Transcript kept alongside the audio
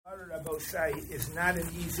Rabosai is not an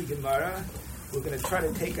easy Gemara. We're going to try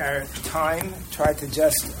to take our time, try to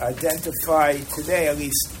just identify today, at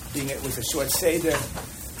least being it was a short Seder,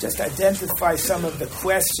 just identify some of the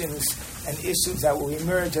questions and issues that will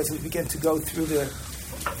emerge as we begin to go through the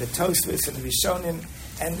Tosfos and the Rishonim.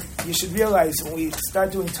 And you should realize when we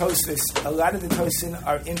start doing Tosfos, a lot of the Tosin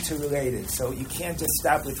are interrelated. So you can't just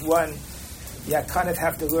stop with one. You kind of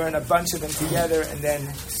have to learn a bunch of them together and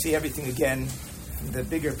then see everything again from the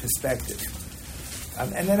bigger perspective.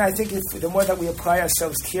 And then I think the more that we apply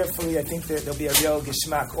ourselves carefully, I think there'll be a real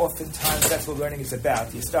geschmack. Oftentimes that's what learning is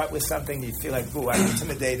about. You start with something, you feel like, boo, I'm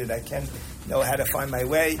intimidated, I can't know how to find my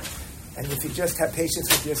way. And if you just have patience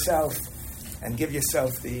with yourself and give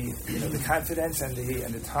yourself the confidence and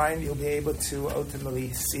the time, you'll be able to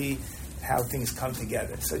ultimately see how things come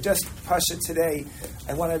together. So just Pasha today,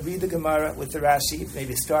 I want to read the Gemara with the Rashi,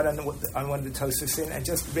 maybe start on one of the Tosasin, and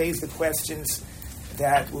just raise the questions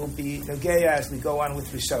that will be Nogeya as we go on with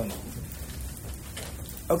Rishonim.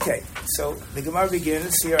 Okay, so the Gemara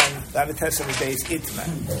begins here on Lamites on the base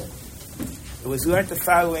Itman. It was learned the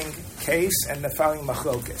following case and the following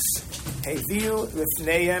machlokas. Heviu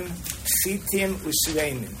lifneim pthitin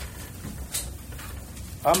ושלמין.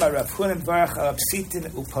 Amar Rav Hunan Barach al pthitin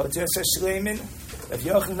upodes shlemin. Rav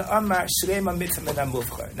Yochanan Amar shlema mitzvah min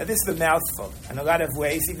hamuvchar. Now this is a mouthful in a lot of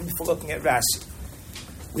ways, even before looking at Rashi.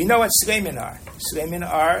 We know what shlemin are. Shlemin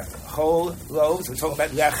are whole loaves. We're talking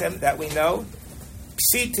about lechem that we know.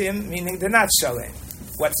 Pthitin meaning they're not shalem.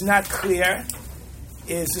 What's not clear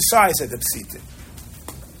is the size of the pthitin.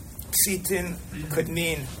 Pthitin could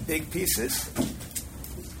mean big pieces.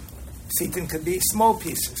 Pthitin could be small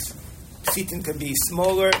pieces. Pthitin could be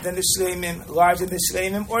smaller than the shleimim, larger than the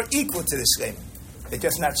shleimim, or equal to the shleimim. They're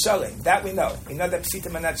just not shalem. That we know. We know that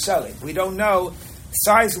pthitim are not shalem. We don't know,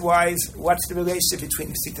 size-wise, what's the relationship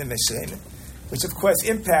between pthitim and shleimim, which of course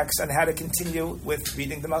impacts on how to continue with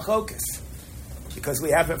reading the Machlokas. Because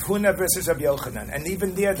we have Rav Huna versus Rav Yochanan. And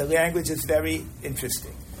even there, the language is very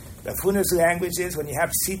interesting. Rav Huna's language is when you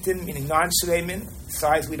have pthitin, meaning non-shleimin,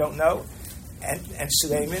 size we don't know, and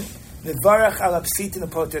shleimin, nevarach ala pthitin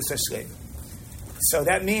upotes shleimin. So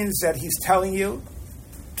that means that he's telling you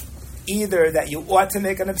either that you ought to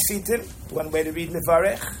make an pthitin, one way to read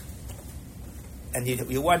nevarach, and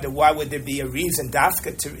you wonder why would there be a reason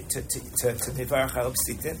dafka to nevarach ala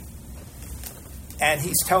pthitin, and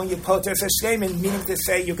he's telling you potes shleimin, meaning to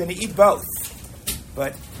say you're going to eat both,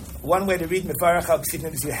 but one way to read Mevarach al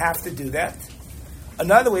Pthitin is you have to do that.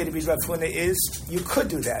 Another way to read Rav Huna is you could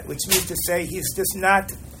do that, which means to say he's just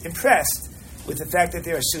not impressed with the fact that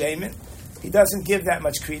they're a shleimin. He doesn't give that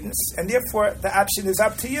much credence, and therefore the option is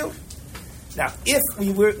up to you. Now, if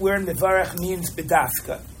we were in Mevarach means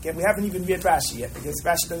bedafka, again, we haven't even read Rashi yet, because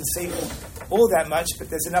Rashi doesn't say all that much, but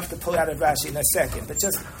there's enough to pull out of Rashi in a second. But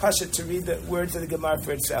just push it to read the words of the Gemara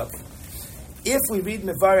for itself. If we read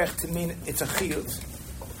Mevarach to mean it's a chiyuv,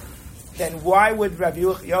 then why would Rav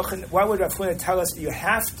Huna tell us that you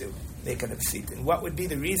have to make an pthitin? What would be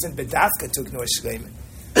the reason bedafka to ignore shleimin?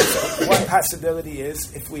 So one possibility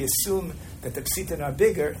is if we assume that the pthitin are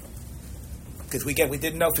bigger, because we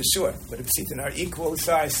didn't know for sure whether pthitin are equal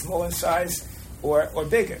size, small in size, or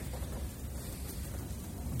bigger.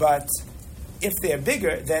 But if they're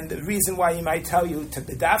bigger, then the reason why he might tell you to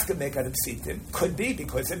bedafka make an pthitin could be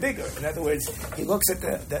because they're bigger. In other words, he looks at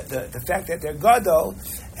the fact that they're gadol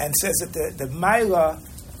and says that the maila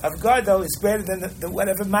of gadol is greater than the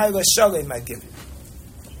whatever maila shalem might give you.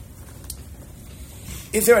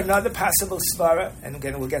 Is there another possible svara, and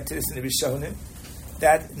again we'll get to this in the Rishonim,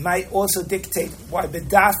 that might also dictate why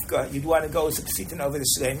bedafka you'd want to go as a pthitin over the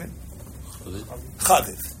shleimin?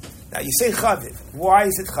 Chaviv. Now you say chaviv. Why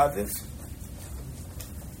is it chaviv?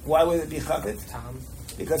 Why would it be chaviv?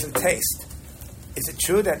 Because of taste. Is it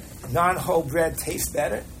true that non-whole bread tastes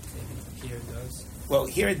better? Here it does. Well,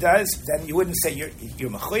 here it does. Then you wouldn't say you're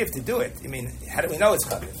mechuyev to do it. I mean, how do we know it's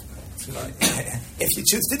chaviv? If you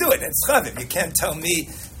choose to do it, it's chaviv. You can't tell me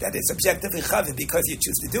that it's objectively chaviv because you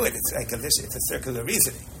choose to do it. It's like it's a circular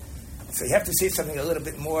reasoning. So you have to say something a little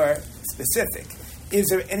bit more specific. Is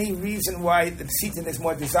there any reason why the pthitin is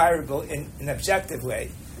more desirable in an objective way?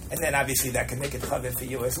 And then obviously that can make it chaviv for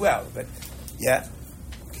you as well. But yeah.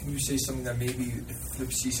 Can you say something that maybe if the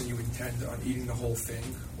pthitin you intend on eating the whole thing,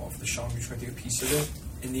 well, for the sham you're trying to take a piece of it,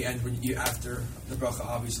 in the end when you eat after the bracha,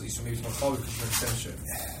 obviously, so maybe it's more chaviv because you're going to finish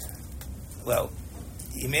it. Well,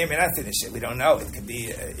 you may or may not finish it. We don't know.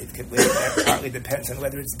 It partly depends on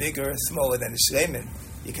whether it's bigger or smaller than the shleimin.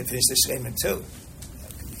 You can finish the shleimin too.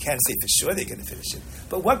 You can't say for sure they're going to finish it.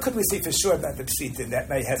 But what could we say for sure about the pthitin that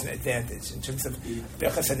may have an advantage in terms of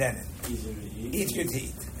brachos hanenin? Easier to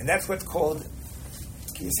eat. And that's what's called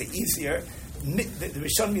can you say easier? The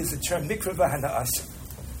Rishon uses the term mikra v'hana'asa.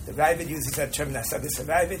 The Ravid uses that term Nasabis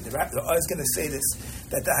Ravid. The Ravid is going to say this,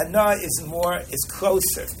 that the hana is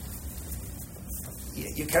closer.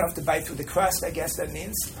 You kind of have to bite through the crust, I guess that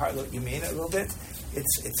means. Part of what you mean a little bit.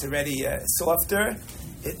 It's already softer.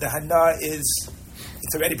 The hana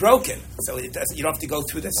it's already broken, so you don't have to go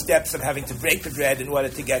through the steps of having to break the bread in order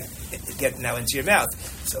to get now into your mouth.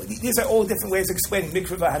 So these are all different ways of explaining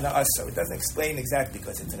mikra v'hana'asa. So it doesn't explain exactly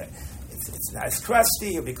because it's not as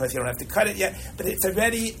crusty or because you don't have to cut it yet, but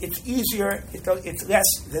it's easier. There's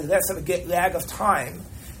less of a lag of time.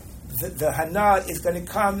 The hana is going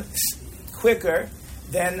to come quicker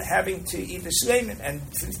than having to eat the shleimin, and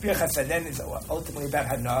since Brachos then is ultimately about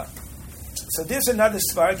hana. So there's another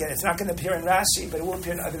svar. Again, it's not going to appear in Rashi, but it will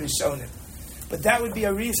appear in other Rishonim. But that would be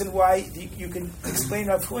a reason why you can explain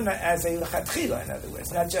Rav Huna as a lechatchila, in other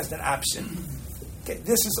words, not just an option. Okay,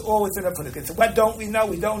 this is all within Rav Huna. So what don't we know?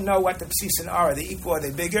 We don't know what the psisin are. Are they equal? Are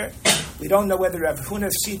they bigger? We don't know whether Rav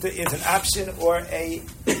Huna's shita is an option or an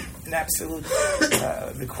absolute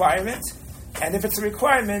requirement. And if it's a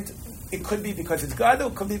requirement, it could be because it's gadol,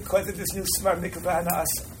 it could be because of this new smar mikra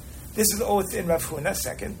v'hana'asa. This is all within Rav Huna.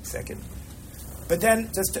 Second. But then,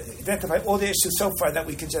 just to identify all the issues so far that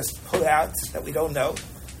we can just pull out, that we don't know.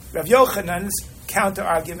 Rav Yochanan's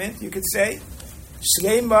counter-argument, you could say,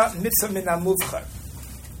 Shleima mitzvah min ha-muvchar.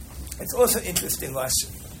 It's also interesting,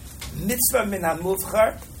 Lashon. Mitzvah min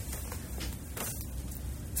ha-muvchar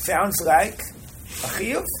sounds like a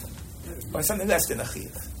chiyuv, or something less than a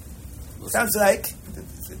chiyuv. Sounds like,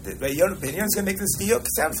 the Benion's going to make this diuk,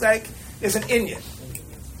 sounds like there's an inyan.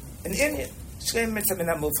 An inyan. Shleima mitzvah min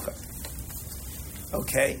ha-muvchar.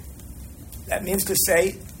 Okay, that means to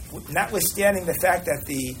say, notwithstanding the fact that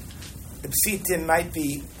the pthitin might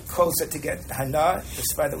be closer to get hana, the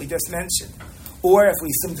svar that we just mentioned, or if we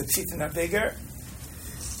assume the pthitin are bigger,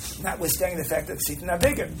 notwithstanding the fact that the pthitin are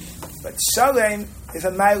bigger. But shalem is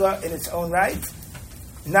a maila in its own right,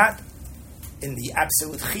 not in the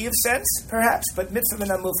absolute chiyuv sense, perhaps, but mitzvah min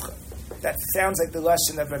ha-muvchar. That sounds like the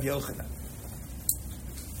lashon of Rav Yochanan.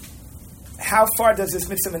 How far does this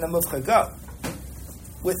mitzvah min ha-muvchar go?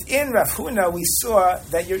 Within Rav Huna, we saw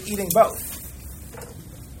that you're eating both.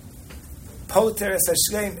 Poter es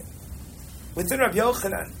ha-shleimin. Within Rav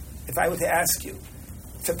Yochanan, if I were to ask you,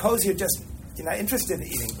 suppose you're not interested in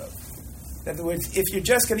eating both. In other words, if you're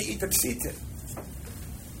just going to eat the pthitin,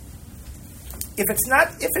 if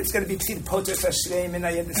it's going to be pthitin poter es ha-shleimin,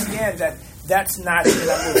 I understand that that's not in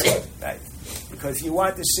a right? Because you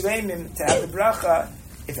want the shleimin to have the bracha,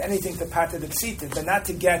 if anything, to pater the pthitin, but not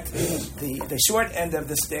to get the short end of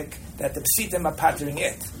the stick that the pthitim are patering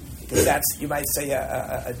it. Because that's, you might say,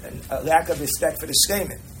 a lack of respect for the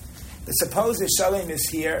shleimin. But suppose the shalem is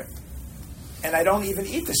here, and I don't even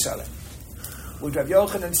eat the shalem. Would Rav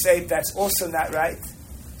Yochanan say that's also not right?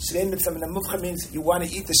 Shalem mitzvah min ha-muvchar means you want to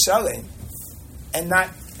eat the shalem and not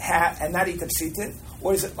eat the pthitin?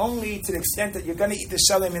 Or is it only to the extent that you're going to eat the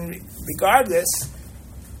shalem regardless,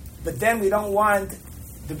 but then we don't want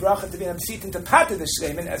the bracha to be an pthitin to pater the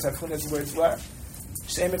shleimin, as Rav Huna's words were,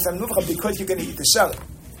 shleimin tzam muvcha, because you're going to eat the shalem.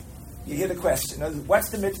 You hear the question. What's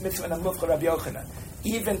the mitzvah and muvcha Rav Yochanan?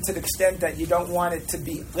 Even to the extent that you don't want it to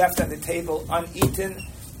be left on the table uneaten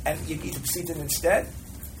and you eat the pthitin instead?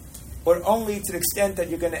 Or only to the extent that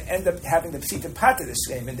you're going to end up having the pthitin pater the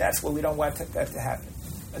shleimin? That's where we don't want that to happen.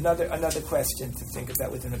 Another question to think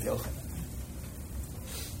about within Rav Yochanan.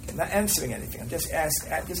 I'm not answering anything. I'm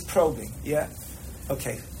just probing. Yeah?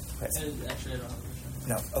 Okay. Actually, I don't have a question.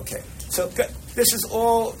 No. Okay. So this is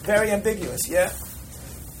all very ambiguous. Yeah.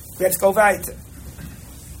 Let's go weiter.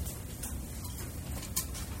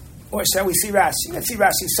 Or shall we see Rashi? Let's see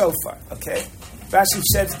Rashi so far. Okay. Rashi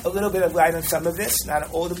sheds a little bit of light on some of this,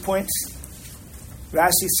 not all the points.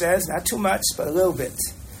 Rashi says, not too much, but a little bit.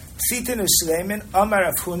 Pthitin u'shleimin, Amar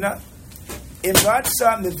Rav Huna, im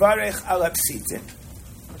ratza mivarech ala pthitin.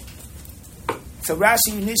 So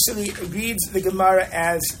Rashi initially reads the Gemara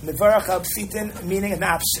as Mevarach al Pthitin, meaning an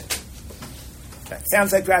option. That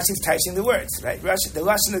sounds like Rashi's touching the words, right? The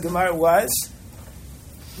lashon of the Gemara was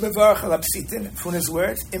Mevarach al Pthitin, Huna's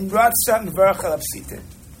words, Imratza Mevarach al Pthitin.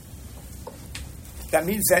 That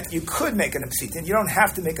means that you could make an Pthitin, you don't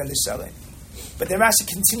have to make an Shalem. But then Rashi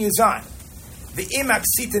continues on. The Im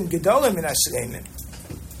Pthitin Gedolim min HaShleimin.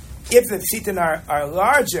 If the Pthitin are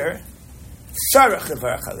larger, Sarach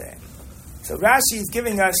Mevarach aleim. So Rashi is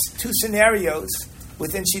giving us two scenarios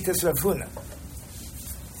within Shitas Rav Huna.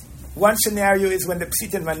 One scenario is when the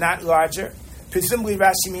pthitin are not larger. Presumably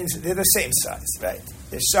Rashi means they're the same size, right?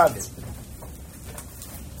 They're shavim.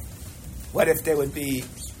 What if they would be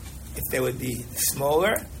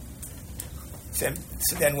smaller?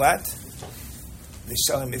 So then what? The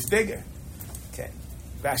Shalom is bigger. Okay.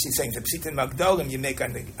 Rashi is saying the psitim magdolim you make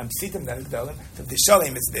on the psitim magdolim. So if the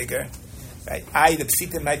Shalom is bigger, right? The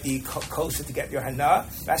psitim might be closer to get your hana.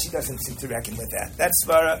 Rashi doesn't seem to reckon with that. That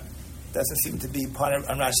svara doesn't seem to be part of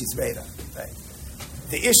on Rashi's radar. Right?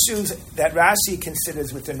 The issues that Rashi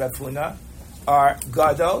considers within Rav Huna are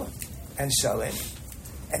gadol and Shalom.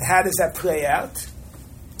 And how does that play out?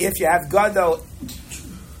 If you have gadol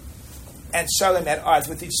and Shalom at odds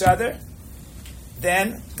with each other,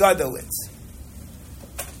 then gadol wins.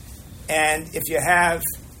 And if you have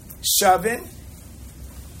shavin,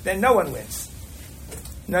 then no one wins.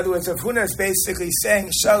 In other words, Rav Huna is basically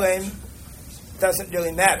saying Shalom doesn't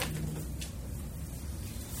really matter.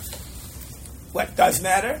 What does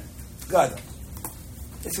matter? Gadol.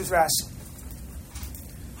 This is Rashi.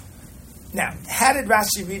 Now, how did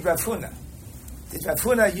Rashi read Rav Huna? Did Rav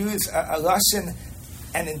Huna use a lashon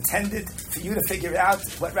and intended for you to figure out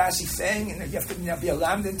what Rashi's saying, and you have to be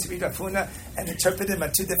allowed to read Rav Huna and interpret him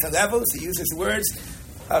at two different levels? He uses words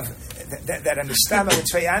of that are mishtama and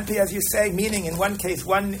treyanpi, as you say, meaning in one case,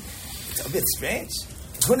 it's a bit strange.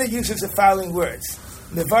 Huna uses the following words.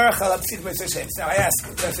 Mevarach al psitin. Now I ask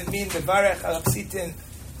you, does it mean mevarach al psitin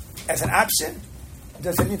as an option?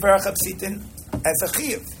 Does it mean mevarach al psitin as a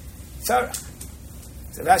chiyuv? So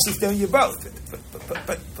Rashi's doing you both.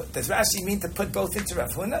 But does Rashi mean to put both into Rav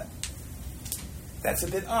Huna? That's a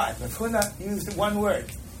bit odd. Rav Huna used one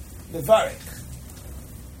word, mevarach.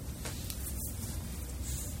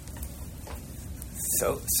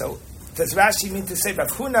 So does Rashi mean to say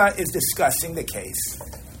Rav Huna is discussing the case?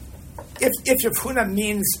 If Rav Huna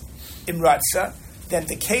means imratza, then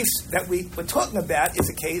the case that we were talking about is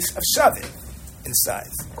a case of shavin in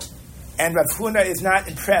size. And Rav Huna is not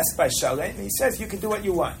impressed by Shalom. And he says you can do what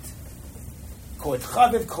you want. Call it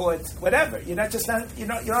chaviv, call it whatever. You don't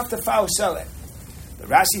have to follow Shalom. But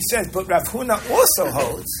Rashi says, but Rav Huna also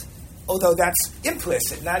holds, although that's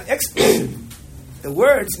implicit, not explicit. The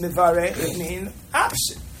words mivareh mean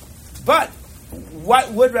option. But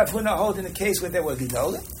what would Rav Huna hold in a case where there were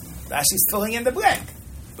gidolim? Rashi's filling in the blank.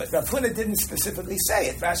 But Rav Huna didn't specifically say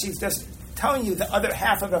it. Rashi's just telling you the other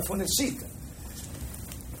half of Rav Huna's shita.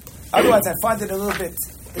 Otherwise, I find it a little bit.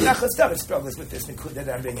 The Nachas David struggles with this that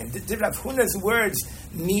I'm bringing. Did Rav Huna's words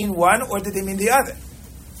mean one, or did they mean the other?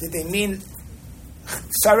 Did they mean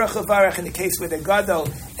Sarach Levarach in the case where they're gadol,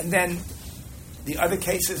 and then the other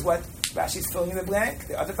case is what Rashi's filling in the blank,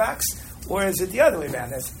 the other box, or is it the other way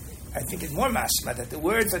around? I think it's more mashma that the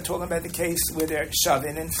words are talking about the case where they're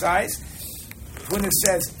shavin in size. Huna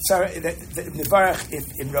says Nevarach if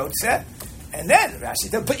in Rotzeh, and then Rashi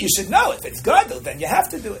says, but you should know if it's gadol, then you have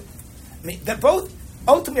to do it. I mean, they're both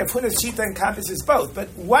ultimately Huna's shita encompasses both. But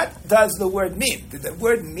what does the word mean? Did the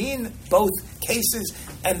word mean both cases?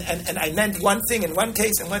 And I meant one thing in one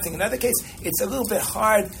case and one thing in another case. It's a little bit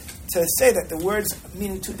hard to say that the words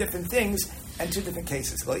mean two different things and two different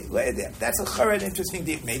cases. Well, that's a chorad interesting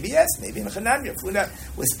deal. Maybe yes, maybe in Chananya. Huna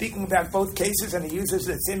was speaking about both cases and he uses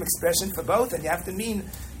the same expression for both, and you have to mean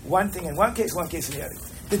one thing in one case in the other.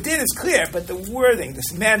 The din is clear, but the wording, the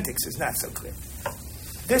semantics is not so clear.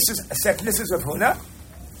 This is a second. This is Rav Huna,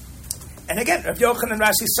 and again, Rav Yochanan and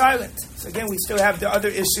Rashi silent. So again, we still have the other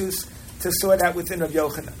issues to sort out within Rav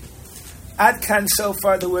Yochanan. Ad kan so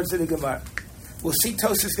far the words of the Gemara. We'll see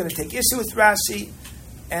Tosfos is going to take issue with Rashi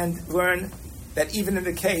and learn that even in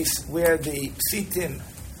the case where the psitim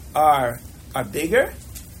are bigger,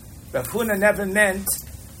 Rav Huna never meant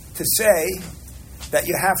to say that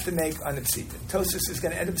you have to make on the psitim. Tosfos is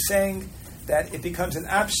going to end up saying that it becomes an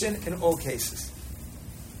option in all cases.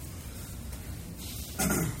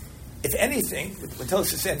 If anything, what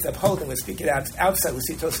Tosfos ends up holding, we'll speak it out outside, we'll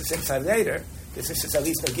see Tosfos inside later, because this is at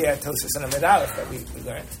least a Ger Tosfos and a Medalef that we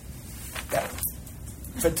learned. That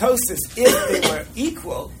for Tosfos, if they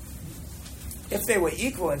were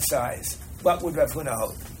equal in size, what would Rav Huna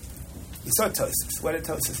hold? We saw Tosfos. How did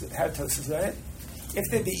Tosfos learn it? If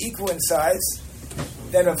they'd be equal in size,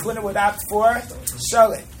 then Rav Huna would opt for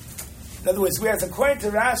Shalom. In other words, whereas according to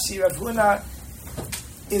Rashi, Rav Huna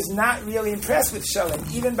is not really impressed with Shalom.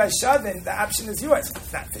 Even by Shavin, the option is yours.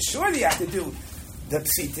 Not for sure you have to do the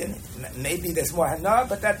psitin. Maybe there's more hana,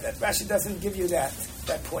 but that Rashi doesn't give you that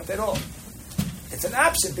point at all. It's an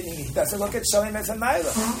option, but he doesn't look at Shalom as a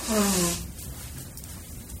maila.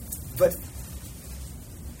 But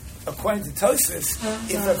according to Tosfos,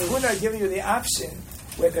 if Rav Huna are giving you the option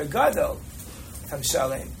where they're gadol from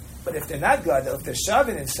Shalom, but if they're not gadol, if they're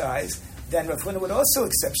Shavin in size, then Rav Huna would also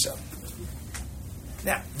accept Shalom.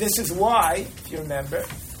 Now, this is why, if you remember,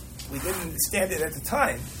 we didn't understand it at the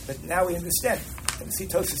time, but now we understand. And see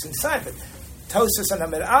Tosfos inside, but Tosfos on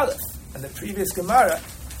Amid Aleph, And the previous Gemara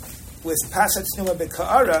was Pasat Snuma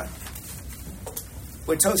B'Ka'ara,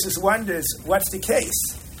 where Tosfos wonders, what's the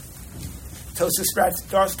case? Tosfos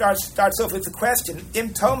starts off with the question, Im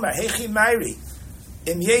Tomer, Hechi Mairi,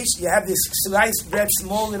 Im Yesh, you have this sliced bread,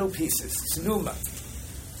 small little pieces, Snuma.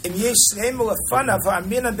 Im Yesh Shlema Lefana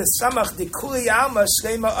V'Amina B'Samach D'Kuli Alma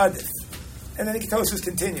Shlema Adif. And then Tosfos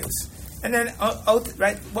continues. And then,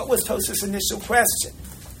 right, what was Tosfos' initial question?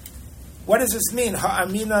 What does this mean?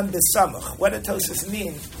 Ha'aminan b'samach. What did Tosfos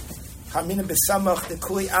mean? Ha'aminan b'samach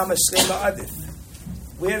D'Kuli Alma Shlema Adif.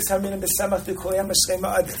 Where's Ha'aminan b'samach D'Kuli Alma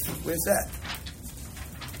Shlema Adif? Where's that?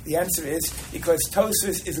 The answer is because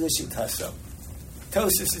Tosfos is Lishitaso.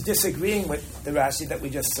 Tosfos is disagreeing with the Rashi that we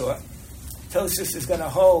just saw. Tosfos is going to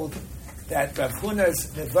hold that Rav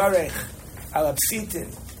Huna's Nevarech al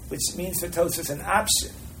Pthitin, which means for Tosfos an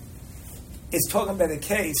option, is talking about a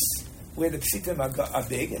case where the Pthitim are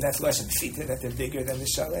big, and that's Lashon Pthitin, that they're bigger than the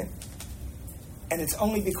Shalem. And it's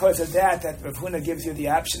only because of that Rav Huna gives you the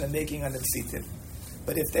option of making on the Pthitim.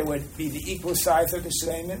 But if they would be the equal size of the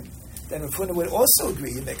Shlemim, then Rav Huna would also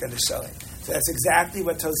agree you make on the Shalem. So that's exactly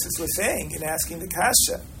what Tosfos was saying in asking the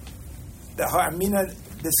Kasha. The Ha'amina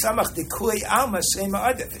B'Samach D'Kuli Alma Shlema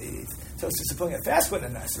Adif. Tosfos is pulling a fast one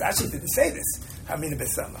on us. Rashi didn't say this. Ha'amina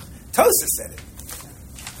B'Samach. Tosfos said it.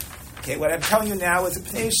 Okay, what I'm telling you now is a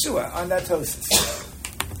Pnei Yeshua on that Tosfos.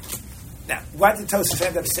 Now, what did Tosfos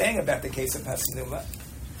end up saying about the case of Pasnuma?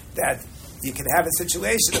 That you can have a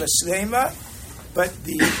situation of a Shlema, but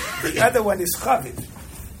the other one is Chaviv.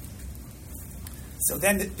 So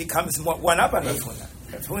then it becomes one up on Rav Huna.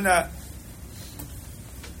 Rav Huna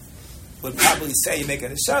would probably say you make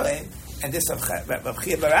it a Shalem, and this Rav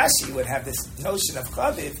Chia Barashi would have this notion of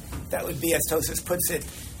Chaviv that would be, as Tosfos puts it,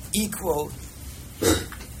 equal.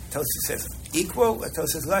 Tosfos says equal. What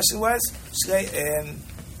Tosfos Lashon was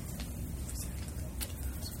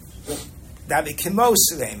Davi Kimo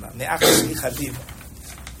Shlema Me'achas Chaviva.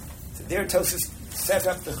 So there Tosfos set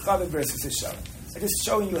up the Chaviv versus the Shalem. I'm just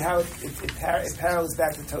showing you how it parallels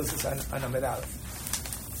back to Tosfos on Amud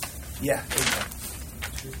Aleph. Yeah.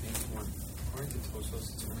 Two things. One, according to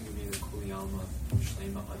Tosfos, it's only going to be the Kuli Alma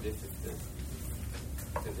Shlema Adif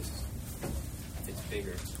if it's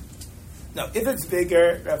bigger. No, if it's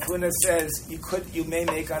bigger, Rav Huna says you may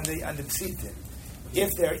make on the Pthitin. If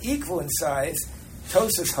they're equal in size,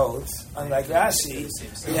 Tosfos holds, unlike Rashi,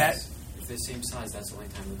 that if they're the same size, that's the only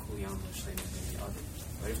time the Kuli Alma Shlema is going to be Adif.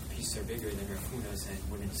 But if the pieces are bigger, then Rav Huna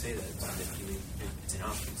wouldn't say that it's an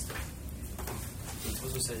option still.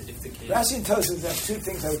 Tosfos says if the case... Rashi and Tosfos have two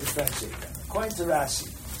things I would differentiate them. According to Rashi,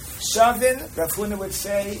 Shavin, Rav Huna would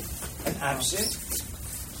say an option,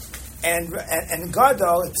 and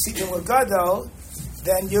Gadol, if Pthitin were Gadol,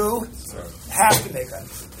 then you have to make a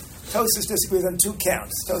Tosfos disagrees on two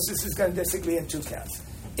counts. Tosfos is going to disagree on two counts.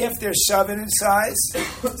 If they're Shavin in size,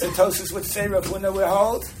 so Tosfos would say Rav Huna will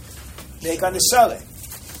hold, make on the Shalem.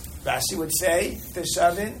 Rashi would say, the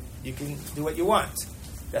Shavin, you can do what you want.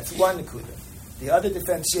 That's one Nekuda. The other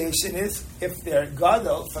differentiation is, if they're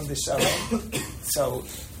Gadol from the Shalem, so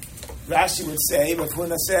Rashi would say, Rav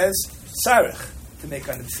Huna says, Sarich, to make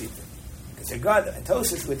on the Pthitin. Because they're Gadol. And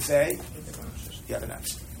Tosfos would say, you have an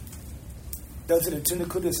option. Those are the two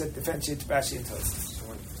Nekudas that differentiate Rashi and Tosfos. So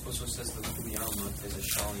when Tosfos says the Kuli Alma is a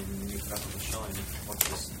Shalem, and you got the Shalem, what's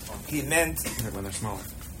this? He meant... when they're smaller.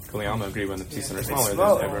 Kuli Alma agree when the pieces are smaller,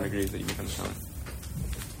 then everyone agrees that you become Shalem.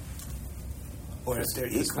 Or if they're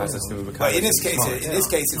equal. Well, in this case,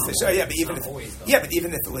 it's the Shalem. But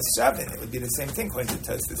even if it was Shavin, it would be the same thing. According to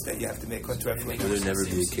Tosfos, that you have to make contra. Would there never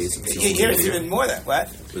be a case of here it's even more than what?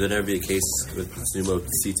 Would there never be a case with Snuma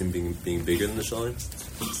Pthitin being bigger than the Shalem?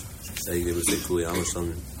 Saying they would say Kuli Alma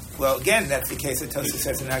Shalem. Well, again, that's the case that Tosfos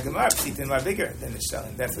says in Agamar. Pthitin are bigger than the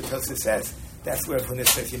Shalem. That's what Tosfos says. That's where Huna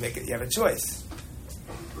says you have a choice.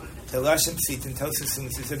 The Lashon Pthitin Tosfos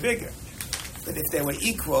assumes is bigger. But if they were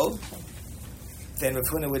equal, then Rav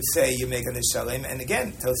Huna would say you make on the Shalem. And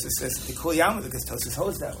again, Tosfos says the Kuli Alma because Tosfos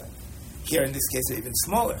holds that way. Here in this case, they're even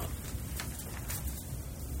smaller.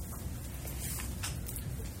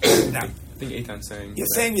 Now, I think Eitan's saying... You're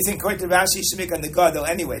saying you think according to Rashi you should make on the Gadol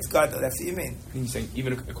anyway. It's Gadol. That's what you mean. You're saying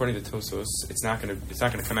even according to Tosfos, it's not going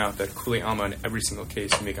to come out that Kuli Alma in every single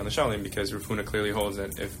case you make on the Shalem because Rav Huna clearly holds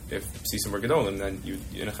that if Pthitim were Gedolim, then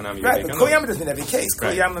in a Chanami you right, make but on Kuli Alma doesn't mean every case.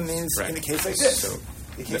 Right. Kuli Alma means in a case like this. So,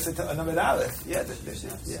 the case of Amud Aleph. Yeah. These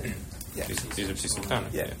are Pthitim Tana.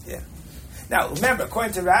 Yeah. Now, remember,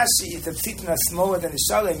 according to Rashi, if the Pthitim are smaller than the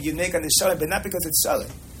Shalem, you make on the Shalem, but not because it's Shalem.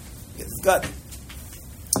 Because it's Gadol.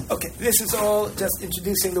 Okay, this is all just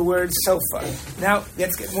introducing the words so far. Now,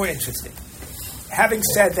 let's get more interesting. Having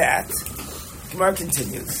said that, Gemara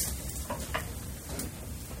continues.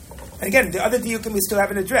 And again, the other diukim we still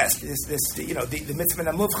haven't addressed. The mitzvah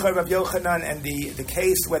namuvcha Rav Yochanan and the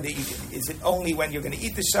case whether is it only when you're going to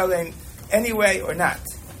eat the shalem anyway or not.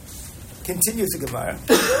 Continues the Gemara.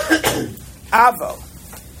 Avo.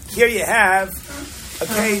 Here you have a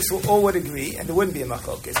case where all would agree, and there wouldn't be a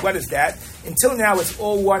machlokas. What is that? Until now, it's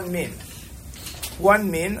all one min. One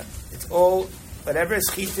min. It's all whatever is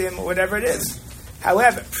chitim or whatever it is.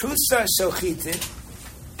 However, prusa shel chitim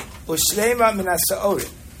u'shlema min ha'sa'orim.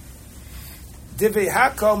 Divrei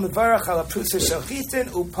hakol mevarach ala prusa shel chitim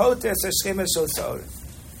u'poter sa'shlema shel sa'orim.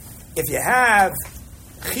 If you have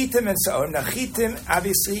chitim and sa'orim, now chitim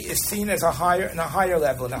obviously is seen as a higher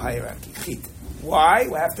level in the hierarchy. Chitim. Why?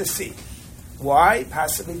 We'll have to see. Why?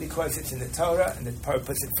 Possibly because it's in the Torah and the Torah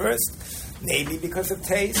puts it first. Maybe because of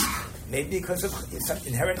taste. Maybe because of some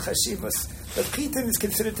inherent chashivas. But chitim is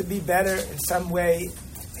considered to be better in some way,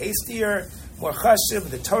 tastier, more chashiv.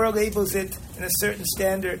 The Torah labels it in a certain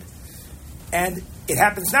standard. And it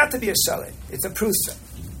happens not to be a shalem. It's a prusa.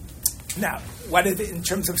 Now, what is it in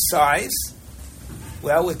terms of size?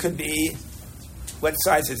 Well, it could be, what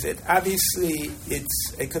size is it? Obviously,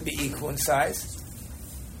 it could be equal in size.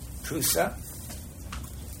 Prusa.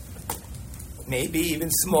 Maybe even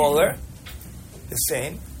smaller. The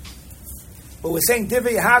same. But we're saying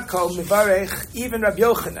Divrei Hakol Mivarech, even Rabbi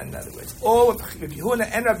Yochanan, in other words. All of Rabbi Yehuda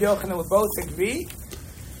and Rabbi Yochanan will both agree.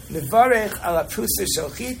 Mivarech ala prusa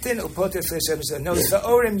shel chitin upoter shel shalem. No,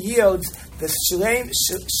 Sa'orim yields, the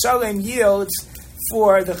shalem yields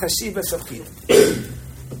for the chashivas of chitin.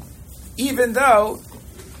 Even though,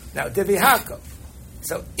 now Divrei Hakol.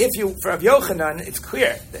 So if you, for Rabbi Yochanan, it's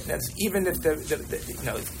clear that even if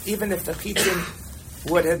even if the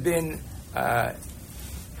chitin would have been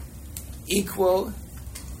equal,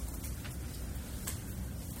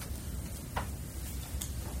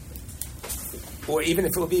 or even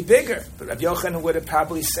if it would be bigger, but Rabbi Yochanan would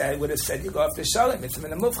have said you go off the shalom, it's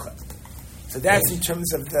in a mufcha. So that's in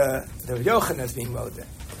terms of the Rabbi Yochanan being moda.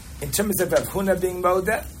 In terms of Rav Huna being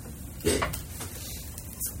moda,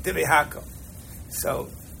 Divrei Hakol. So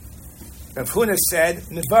Rav Huna said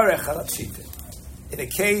Mivarech al pshitin. In a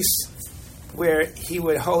case where he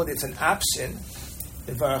would hold it's an option,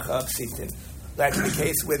 Mivarech al pshitin, like in the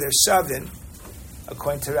case where there's shavin,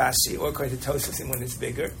 according to Rashi or according to Tosafos, when it's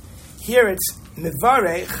bigger. Here it's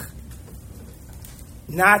Mivarech,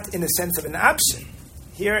 not in the sense of an option.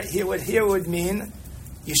 Here would mean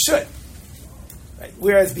you should. Right?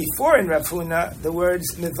 Whereas before in Rav Huna, the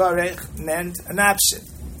words Mivarech meant an option.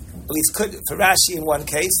 At least could for Rashi in one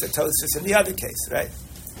case, the Tosafos in the other case, right?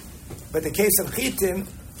 But the case of Chitim,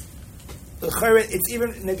 it's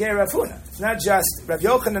even Negei Rav Huna. It's not just Rav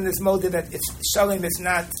Yochanan is molded that it's Shalom is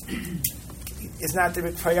not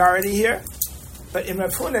the priority here. But in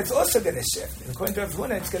Rav Huna, it's also going to shift. And according to Rav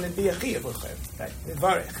Huna, it's going to be a Chiyuv L'chayr, right?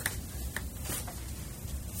 Mivarech.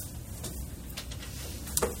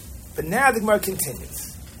 But now the Gemara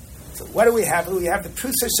continues. So what do we have? We have the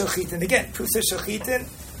Prusa Shel Chitin. Again, Prusa Shel Chitin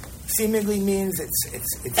seemingly means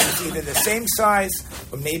it's either the same size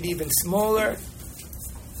or maybe even smaller.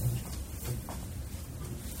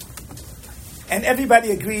 And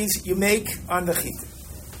everybody agrees you make on the chitin.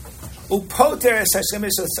 Upoter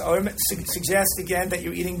suggests again that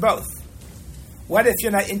you're eating both. What if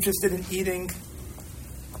you're not interested in eating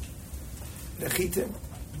the chitin?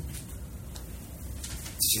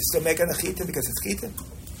 Should you still make on the chitin because it's chitin?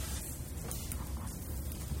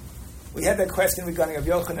 We had that question regarding Rav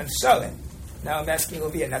Yochanan Shalem. Now I'm asking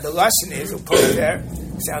over here. Now the lashon is upoter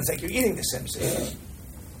sounds like you're eating the same thing.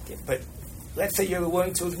 Okay, but let's say you're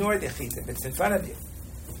willing to ignore the chitin. It's in front of you.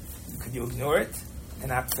 Could you ignore it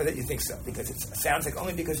and opt for that? You think so? Because it sounds like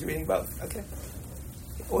only because you're eating both. Okay.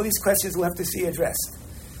 All these questions we'll have to see addressed.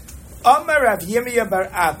 Omar Rav Yirmiyah bar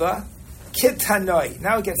Abba Kitanoi.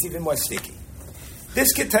 Now it gets even more sticky.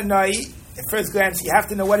 This Kitanoi, at first glance, you have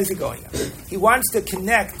to know what is he going on. He wants to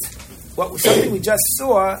connect something we just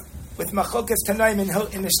saw with Machokas Tanaim in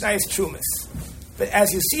Mishnayos Trumas. But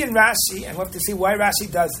as you see in Rashi, and we'll have to see why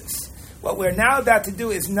Rashi does this, what we're now about to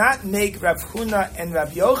do is not make Rav Huna and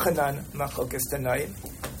Rav Yochanan Machokas Tanaim.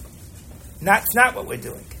 That's not what we're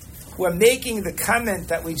doing. We're making the comment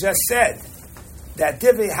that we just said, that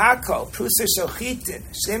Divrei Hakol, Prusa Shel Chitin,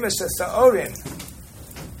 Shema Shel Sa'orim,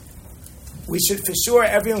 we should, for sure,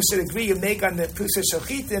 everyone should agree you make on the Prusa Shel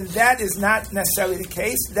Chitin. That is not necessarily the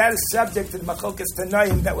case. That is subject to the Machokas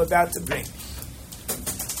Tanaim that we're about to bring.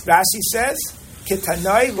 Rashi says,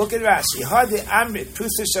 Kitanoi, look at Rashi. Hadi Amrit,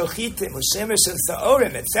 Prusa Shel Chitin, Ushema Shel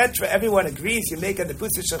Sa'orim, etc. Everyone agrees you make on the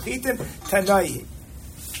Prusa Shel Chitin, Tanoi.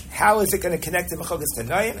 How is it going to connect to Machokas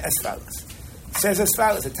Tanaim? As follows. It says as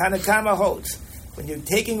follows. The Tanakama holds, when you're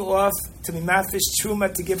taking off to be mafish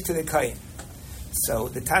truma to give to the kohen. So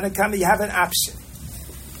the Tanakama, you have an option.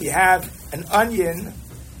 You have an onion,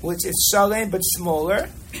 which is shalem but smaller.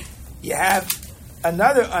 You have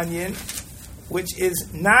another onion, which is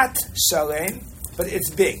not shalem, but it's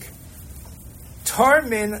big.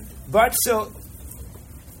 Tormin batzel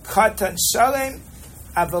katan shalem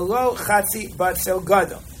avalo chatzi batzel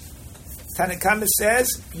gadol. Tanakama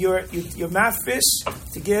says you're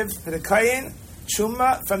mafresh to give for the kohen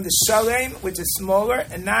truma from the shalem, which is smaller,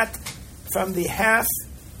 and not from the half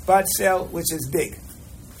batzel, which is big.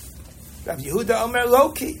 Rav Yehuda Omer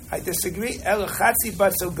Loki, I disagree. El chatzi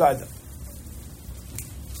batzel gadol.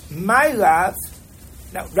 My Rav,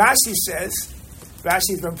 now Rashi says,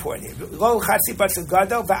 Rashi is very important here. Lo chatzi batzel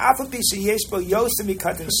gadol va'afu pi sheyesh bo yosem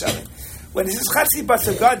mikatan shalem. When it says chatzi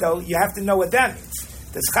batzel gadol, you have to know what that means.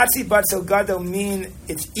 Does chatzi batzel gadol mean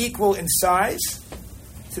it's equal in size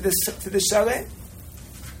to the shalem?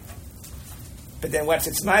 But then what's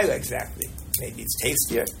its mila exactly? Maybe it's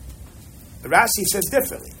tastier. But Rashi says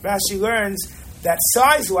differently. Rashi learns that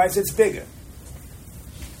size-wise it's bigger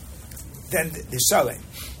than the shalem.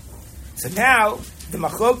 So now the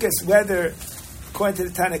machlokas, whether according to the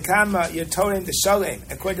Tanakama you're toring the shalem,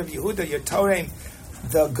 according to Yehuda you're toring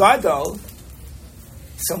the gadol.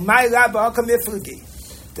 So my rabba hakam iflugi,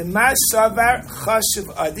 the mar savar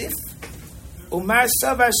chashuv adif, umar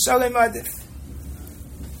savar shalem adif.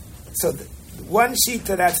 So the one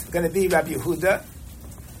shita that's going to be Rabbi Yehuda,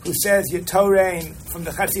 who says you're torein from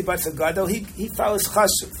the chatzi batzel gadol, he follows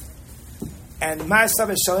chashuv, and mar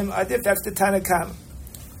savar shalem adif, that's the Tanakama.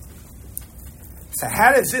 So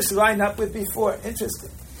how does this line up with before?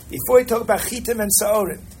 Interesting. Before we talk about chitim and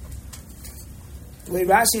sa'orim, the way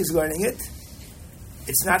Rashi is learning it,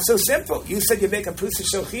 it's not so simple. You said you make a prusa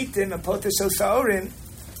shel chitim and pota shel sa'orim.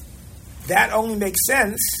 That only makes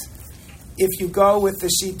sense if you go with the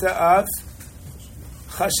shita of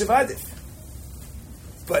chashuv adif.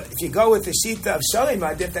 But if you go with the shita of shalem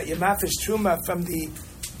adif, that you mafish truma from the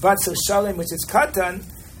batzel shalem, which is katan,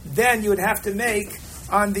 then you would have to make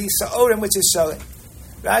on the sa'orim, which is shalem.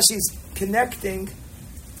 Rashi is connecting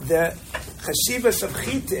the chashivas of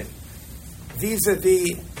chitim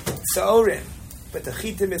vis-a-vis sa'orim, but the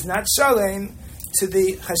chitim is not shalem, to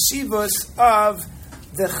the chashivas of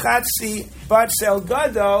the chatzi batzel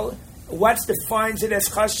gadol. What defines it as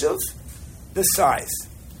chashuv? The size.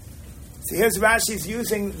 So here's Rashi's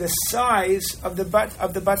using the size of the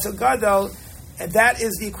batzel gadol, and that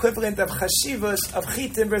is the equivalent of chashivas of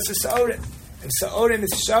chitim versus sa'orim. And sa'orim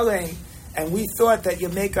is shalem, and we thought that you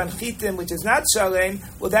make on chitim, which is not shalem.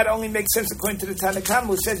 Well, that only makes sense according to the Tanakam,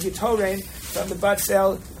 who says you torein from the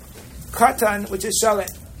batzel katan, which is shalem.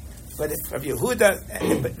 But if Rav Yehuda,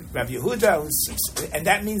 and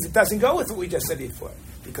that means it doesn't go with what we just said before,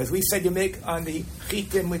 because we said you make on the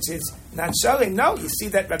chitim, which is not shalem. No, you see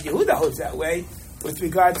that Rav Yehuda holds that way with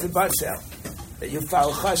regard to batzel, that you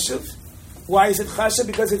follow chashuv. Why is it chashuv?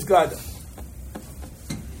 Because it's gadol.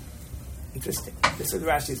 Interesting. This is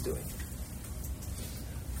what Rashi is doing.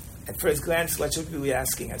 At first glance, what should we be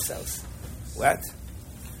asking ourselves? What?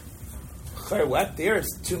 What? There's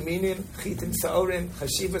two meaning, chitim sa'orim,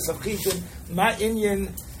 chashivas of chitim, ma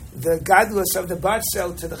inyan, the gadlus of the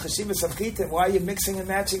batzel to the chashivas of chitim. Why are you mixing and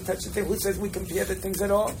matching such a thing? Who says we compare the things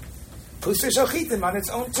at all? Pusa shel chitim, on its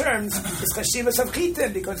own terms, is chashivas of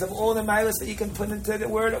chitim, because of all the milas that you can put into the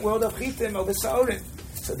world of chitim over sa'orim.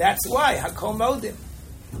 So that's why, hakol modim.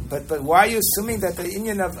 But why are you assuming that the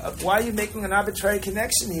inyan of why are you making an arbitrary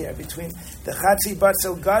connection here between the chatzi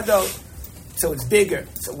batzel gadol, so it's bigger?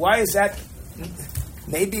 So why is that?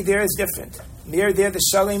 Maybe there is different. There the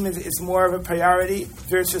shalem is more of a priority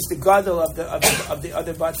versus the gadol of the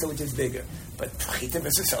other batzel, which is bigger. But chitim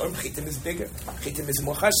versus sa'orim, chitim is bigger. Chitim is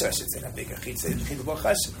more chashuv, I should say, not bigger. Chitim is more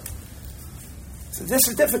chashuv. So this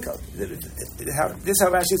is difficult. This is how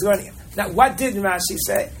Rashi is learning it. Now, what did Rashi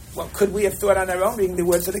say? Well, could we have thought on our own reading the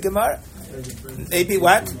words of the Gemara? Maybe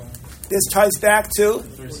what? This ties back to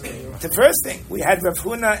the first thing. We had Rav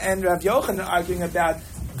Huna and Rav Yochanan arguing about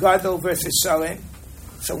gadol versus shalem.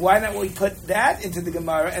 So why not we put that into the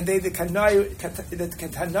Gemara, and the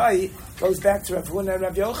Tanai goes back to Rav Huna and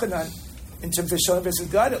Rav Yochanan in terms of shalem versus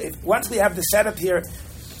gadol. Once we have the setup here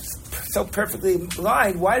so perfectly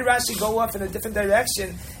aligned, why did Rashi go off in a different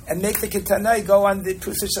direction and make the Ketanai go on the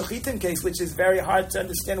Prusa Shachitim case, which is very hard to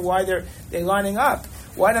understand why they're lining up?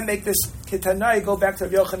 Why not make this Ketanai go back to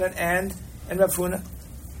Rav Yochanan and Rav Huna?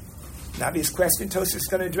 An obvious question, Tosfos is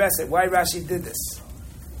going to address it. Why Rashi did this?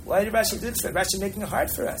 Why did Rashi do this? Rashi making it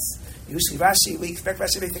hard for us. Usually Rashi, we expect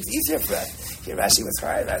Rashi to make things easier for us. Here Rashi was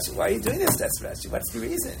hard. Rashi, why are you doing this? That's Rashi. What's the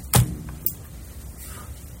reason?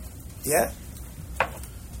 Yeah?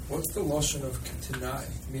 What's the lashon of ketanai?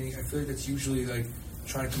 Meaning, I feel like that's usually like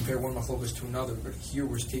trying to compare one machlokas to another, but here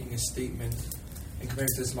we're taking a statement and comparing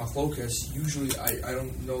it to this machlokas. Usually, I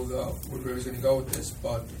don't know where Rebbe's going to go with this,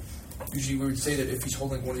 but usually we would say that if he's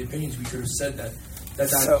holding one of the opinions, we could have said that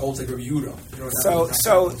holds like Rabbi Yehuda.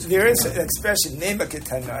 So there is an expression, nema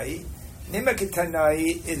ketanai. Nema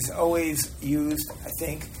ketanai is always used, I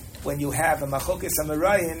think, when you have a machlokas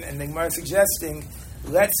amarayim, and the Gemara is suggesting,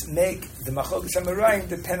 let's make the machlokas amarayim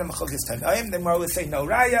depend on machlokas tanaim. The Gemara would say, no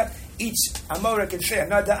raya. Each amora can say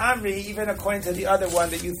another amri, even according to the other one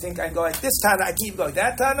that you think I go like this tana, I keep going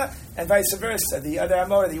that tana, and vice versa. The other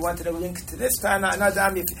amora that you wanted to link to this tana, another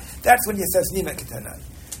amri. That's when it says nema ketanai.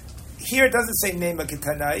 Here it doesn't say nema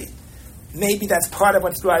ketanai. Maybe that's part of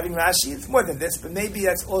what's driving Rashi. It's more than this, but maybe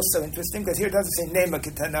that's also interesting because here it doesn't say nema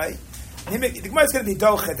ketanai. The Gemara is going to be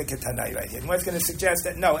dochet the ketanai right here. The Gemara is going to suggest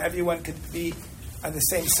that no, everyone could be on the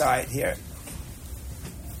same side here.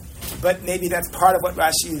 But maybe that's part of what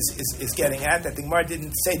Rashi is getting at, that the Gemara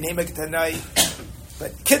didn't say nema ketanai,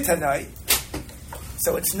 but ketanai.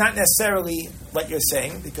 So it's not necessarily what you're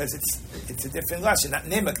saying because it's a different lashon, not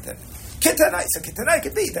nema ketanai. Ketanai. So ketanai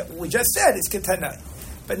could be that what we just said is ketanai.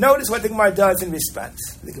 But notice what the Gemara does in response.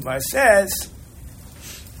 The Gemara says,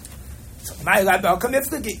 "So my Rabbi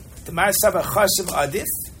Alkamiflagi, the Marsava Chashav Adif."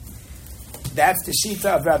 That's the shita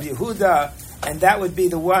of Rabbi Yehuda, and that would be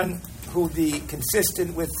the one who would be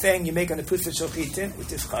consistent with saying you make on the Pusat Shochitin,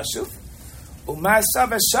 which is Chashuv.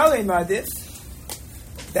 Umarsava Shalem Adif.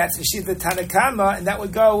 That's the shita of Tanakama, and that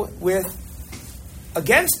would go with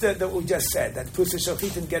against that we just said that Pusat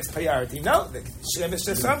Shochitin gets priority. No, the Shlem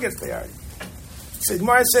Shasam gets priority. So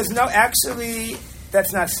Gemara says, no, actually,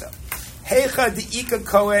 that's not so. Heicha de'ika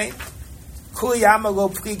kohen, kuliyama lo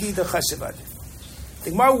pligi de chashav.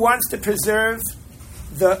 The Gemara wants to preserve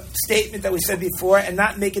the statement that we said before and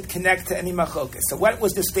not make it connect to any machlokas. So what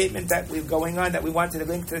was the statement that we were going on, that we wanted to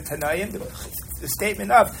link to the Tanaim? The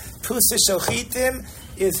statement of Pusa Shochitim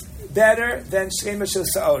is better than Shlema Shel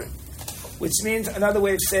Sa'orim, which means another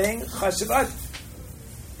way of saying chashav adif.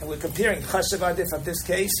 And we're comparing chashav adif of this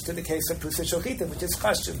case to the case of Pusa Shochitim, which is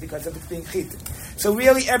chashav because of it being chitim. So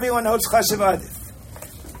really everyone knows chashav adif.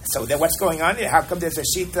 So then what's going on here? How come there's a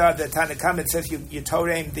shita, the Tanakam, it says you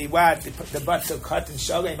toreim the what, the butts are cut and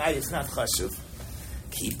shalem, it's not chashuv.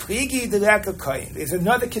 Ki prigi the koyin. There's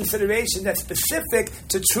another consideration that's specific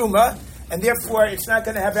to truma, and therefore it's not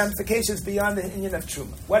going to have ramifications beyond the union of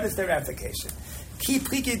truma. What is their ramification? Ki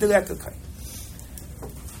prigi the koyin.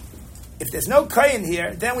 If there's no koyin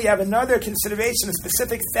here, then we have another consideration, a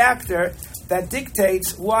specific factor that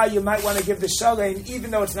dictates why you might want to give the shalem, even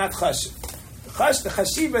though it's not chashuv. The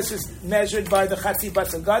chashivas is measured by the chatzi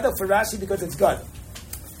batzal gadol for Rashi because it's gadol.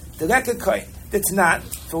 The lekah koyin, that's not.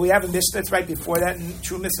 So we have a mishnah that's right before that in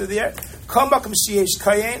True Mishnah there. Kol makom sheyesh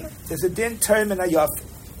koyin, there's a din term in ayaf.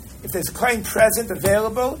 If there's a koyin present,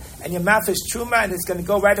 available, and your mouth is truma, and it's going to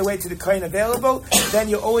go right away to the koyin available, then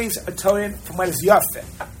you always a torim from what is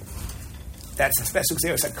yafeh. That's a special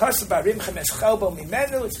xeris hakasa by rimchem eschelbo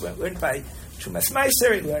mimenu. It's learned by Trumas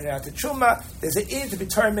Meiser. You learn it out to truma. There's an in to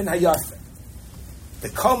determine hayafeh. The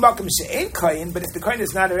kol makom she'ein koyin, but if the koyin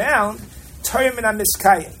is not around, torim and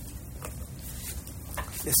amiskayin.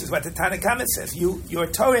 This is what the Tanakhama says. You're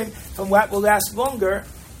torim from what will last longer,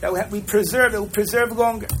 that we preserve. It will preserve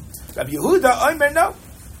longer. Rabbi Yehuda Omer, no,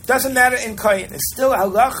 doesn't matter in koyin. It's still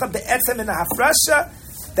halacha be'etzem in a hafrasha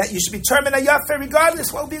that you should be term in a yafer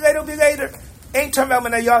regardless. What will be later will be later. Ain't term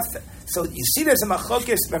in a yafer. So you see, there's a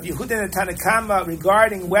machlokas Rabbi Yehuda and the Tanakhama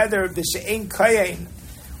regarding whether the she'ein koyin,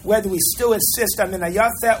 whether we still insist on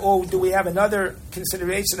minayatha or do we have another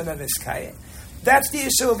consideration of a miskayin. That's the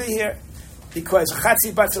issue over here. Because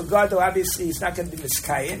chatzi batzal gadol obviously is not going to be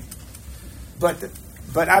miskayin, but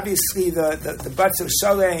obviously the batzal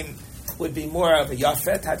shalem would be more of a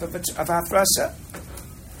yafet type of hafrasha.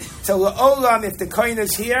 So la'olam, if the koyin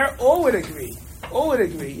is here, all would agree.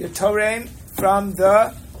 You're toreim from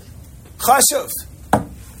the chashuv.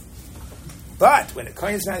 But when the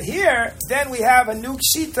koyin is not here, then we have a new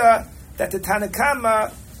shita that the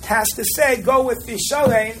Tanakama has to say, go with the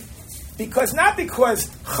shalem, because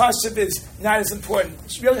chashuv is not as important.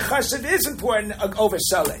 Really, chashuv is important over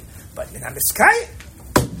shalem. But in Amiskayim,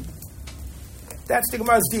 that's the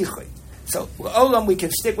Gemara's dichui. So, olam, we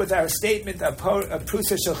can stick with our statement of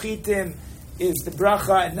Prusa Shochitim is the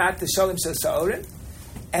bracha and not the shalem shel sa'orim.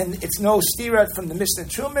 And it's no stira from the Mishnah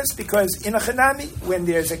Trumas, because in a chanami, when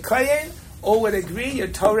there's a koyin, all would agree you're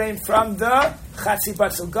toreim from the chatzi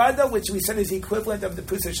batzal gadol, which we said is the equivalent of the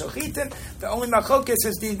Pusa Shochitim. The only machlokas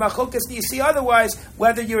is the machlokas you see otherwise,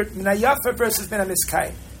 whether you're minayafa versus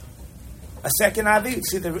minamiskayim. A second avi, you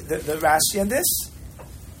see the Rashi on this.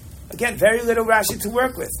 Again, very little Rashi to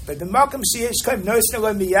work with. But the Malkam Sheyesh Kaim Noisna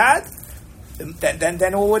Lo Miyad,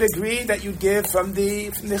 then all would agree that you give from the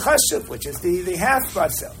Chashuv, which is the half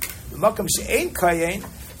batzel. The Malkam She'ein Kayin,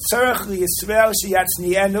 Tzarech Yisrael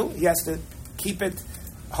Sheyatznienu, he has to keep it,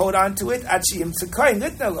 hold on to it, Ad Sheyim Tzakayin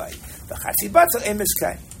Litna Loi. The Chatzi batzel Emes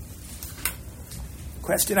Kain.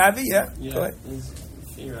 Question, Avi? Yeah? Go ahead.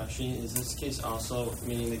 Rashi, is this case also,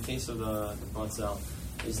 meaning the case of the batzel,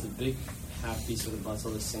 is the big half piece of the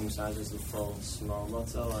batzel the same size as the full small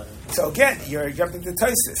batzel? So again, you're jumping to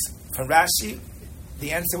Tosfos. From Rashi,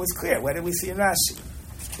 the answer was clear. What did we see in Rashi?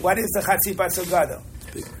 What is the Chatzi batzel Gadol?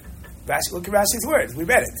 Rashi, look at Rashi's words. We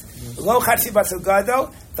read it. Lo Chatzi batzel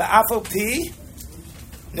Gadol, the Afo Pi.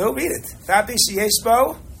 No, read it. Vapi Sheyesh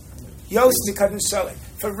Bo, Yos Mikadin Sholim.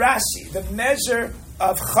 For Rashi, the measure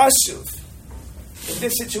of Chashuv in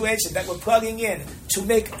this situation that we're plugging in to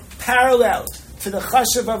make parallel to the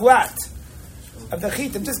Chashuv of what? Of the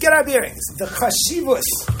Chitim. Just get our bearings. The Chashivus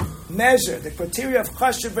measure, the criteria of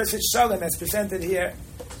Chashuv versus Shalom as presented here.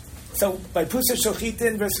 So by Pusar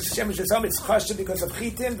Shochitin versus Shemesh V'Zom, it's Chashuv because of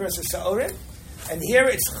Chitim versus Sa'orim. And here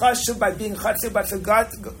it's Chashuv by being Chatzi Batzel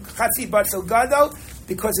Gadol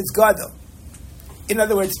because it's Gadol. In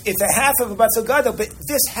other words, it's a half of a Batzel Gadol, but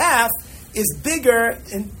this half is bigger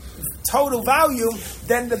in total volume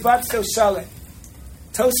than the Batzel Shalom.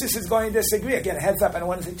 Tosfos is going to disagree. Again, heads up, I don't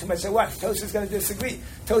want to say too much at once. Tosfos is going to disagree.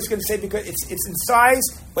 Tosfos is going to say because it's in size,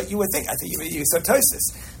 what you would think. I think you saw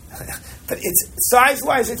Tosfos. But it's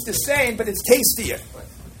size-wise, it's the same, but it's tastier.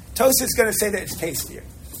 Tosfos is going to say that it's tastier.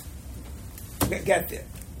 Get there.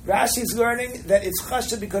 Rashi's learning that it's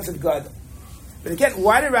chashuv because of God. But again,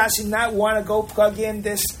 why did Rashi not want to go plug in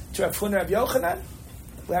this to Rav Huna Rav Yochanan?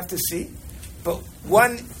 We'll have to see. But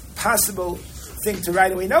one possible thing to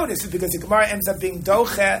right away notice is because the Gemara ends up being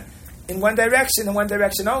doche in one direction and one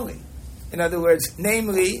direction only. In other words,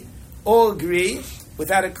 namely, all agree with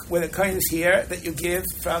a coin is here that you give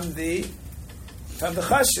from the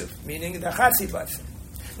chashuv, meaning the chatzi batzel.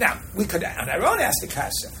 Now we could on our own ask the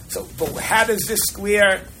kasha. So, but how does this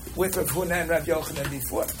square with Rav Huna and Rav Yochanan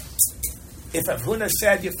before? If Rav Huna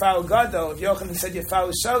said you follow Gadol, if Yochanan said you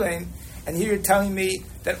follow Shalem, and here you're telling me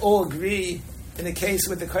that all agree in the case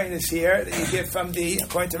with the coin is here that you give from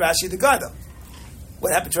according to Rashi, the Gadol.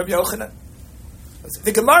 What happened to Rav Yochanan?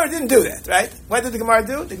 The Gemara didn't do that, right? What did the Gemara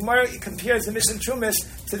do? The Gemara compares the Mishnah Trumas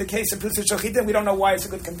to the case of Pusar Shochitim. We don't know why it's a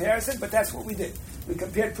good comparison, but that's what we did. We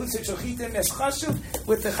compared Pusar Shochitim as Chashuv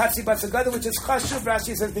with the Chatzi Batzel Gadol, which is Chashuv.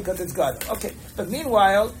 Rashi says because it's Gadol. Okay, but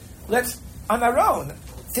meanwhile, let's on our own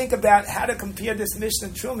think about how to compare this Mishnah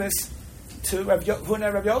Trumas to Rav Huna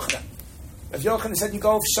and Rav Yochanan. Rav Yochanan said you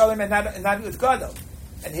go with Shalom and not with Gadol,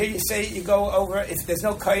 and here you say you go over if there's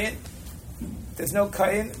no Kayin. There's no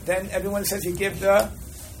Kayin, then everyone says you give the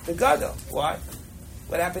Gadol. Why?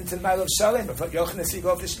 What happened to the Ma'al of Shalem? But Yochanan said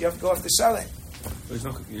you have to go off the Shalem. There's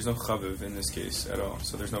no Chaviv in this case at all,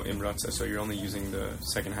 so there's no Imratza, so you're only using the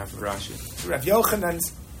second half of Rashi. Rav Yochanan,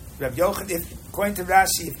 according to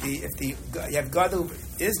Rashi, if you have Gadol,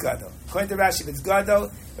 is Gadol. According to Rashi, if it's Gadol,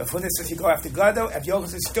 Rav Huna says you go after Gadol, Rav Yochanan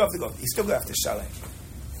says you still have to go. You still go after Shalem.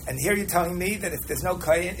 And here you're telling me that if there's no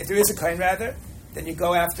Kayin, if there is a Kayin rather, then you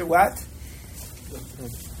go after what?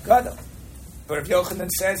 Gadol. But if Yochanan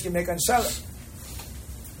says you make on Shalom,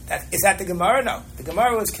 is that the Gemara? No. The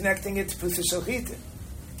Gemara was connecting it to Pusar Shochitim.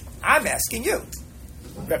 I'm asking you.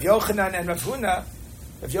 Rav Yochanan and Rav Huna,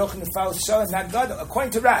 Rav Yochanan follows Shalom, not Gadol.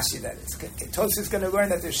 According to Rashi, that is. Tosfos is going to learn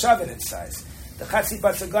that there's Shavin in size. The Chatzi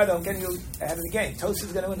Batzel Gadol, I'm getting you ahead of the game. Tosfos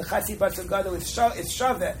is going to learn the Chatzi Batzel Gadol is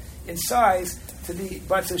Shavin in size to the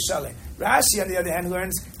Batzel Shalom. Rashi, on the other hand,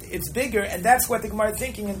 learns it's bigger, and that's what the Gemara is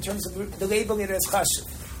thinking in terms of the labeling it as Chashuv,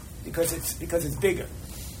 because it's bigger.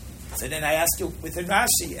 So then I ask you within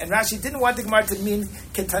Rashi, and Rashi didn't want the Gemara to mean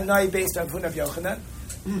Ketanai based on Huna of Yochanan.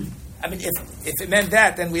 I mean, if it meant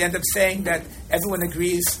that, then we end up saying that everyone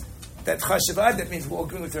agrees that Chashuv that means we're all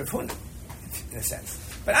agreeing with Rav Huna, in a sense.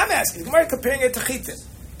 But I'm asking, the Gemara comparing it to Chitin,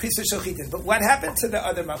 Pusar Shochitim. But what happened to the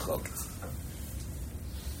other Machlokes?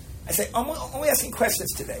 I say, I'm only asking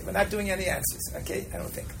questions today. We're not doing any answers, okay? I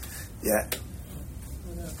don't think. Yeah?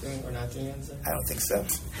 We're not doing answers? I don't think so.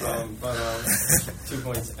 Yeah. 2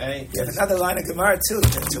 points. A. You have another line of Gemara, too.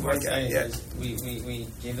 2 points. A. Yeah. We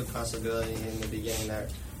gave the possibility in the beginning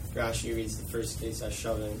that Rashi reads the first case as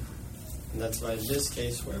Shavin. And that's why in this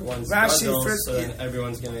case, where one's Rashi Gadol, first, so then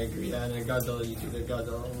everyone's going to agree that in a Gadol, you do the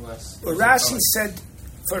Gadol unless... Well, Rashi said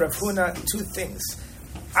for Rav Huna 2 things.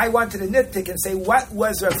 I wanted to nitpick and say, what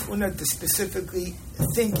was Rav Huna specifically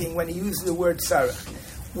thinking when he used the word Sarach?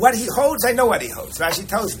 What he holds, I know what he holds. Rashi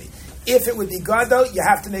tells me. If it would be Gadol, you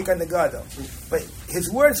have to make on the Gadol. But his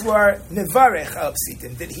words were nevarech al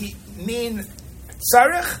psitim. Did he mean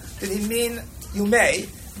tzarech? Did he mean you may?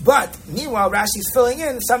 But meanwhile, Rashi's filling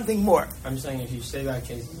in something more. I'm saying if you say that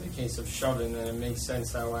case is a case of shoving, then it makes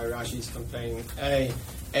sense how why Rashi's complaining. A,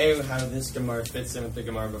 how this Gemara fits in with the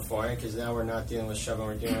Gemara before, because now we're not dealing with shoving,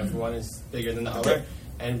 we're dealing with one is bigger than the other.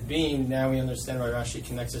 And B, now we understand why Rashi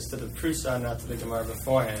connects us to the Prusa, not to the Gemara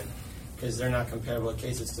beforehand, because they're not comparable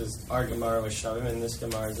cases. Because our Gemara was shoving, and this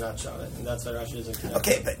Gemara is not shoving, and that's why Rashi doesn't connect.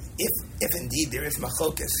 Okay, but if indeed there is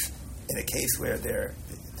machlokas in a case where the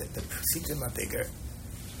Prusitim are bigger.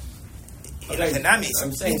 Okay, I'm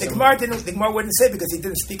saying the Gemara wouldn't say because he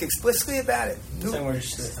didn't speak explicitly about it. No.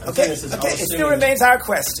 Okay, it still remains our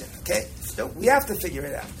question. Okay, still we have to figure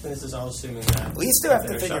it out. This is all assuming that we still have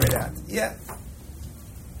to figure it out. Yeah.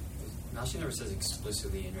 Rashi never says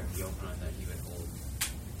explicitly in Rabbi Yochanan that you would hold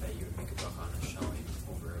that you would make a bracha on a shalim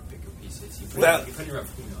over a bigger pieces. You put in Rav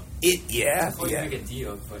Huna. Yeah. You make a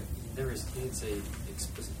deal, but he didn't say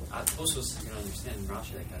explicitly. Also, you don't understand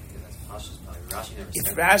Rashi like that because that's Pashas probably. Rashi never said.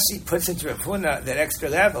 If Rashi puts into Rav Huna that extra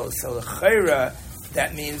level, so the chayra,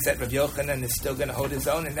 that means that Rav Yochanan is still going to hold his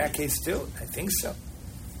own in that case too. I think so.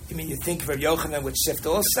 You mean you think Rav Yochanan would shift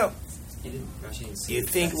also? You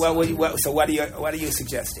think? So what are you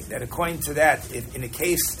suggesting? That according to that, in a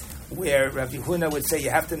case where Rav Huna would say you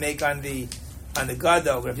have to make on the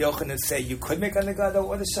gadol, Rav Yochanan would say you could make on the gadol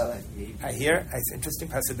or the shalim. I hear. It's an interesting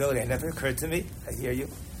possibility. It never occurred to me. I hear you.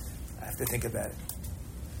 I have to think about it.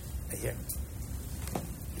 I hear.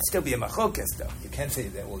 It'd still be a machlokas though. You can't say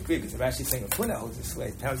that we'll agree because if Rashi saying Rav Huna holds this way,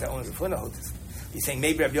 it sounds that only Rav Huna holds this way. You're saying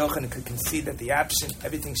maybe Rav Yochanan could concede that the option,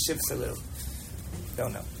 everything shifts a little.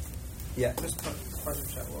 Don't know. Yeah. Just question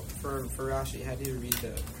for Rashi, how do you read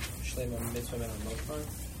the Shlema mitzvah and Mokbar?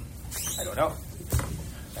 I don't know.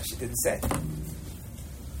 Rashi didn't say.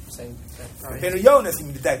 Saying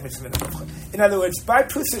in other words, by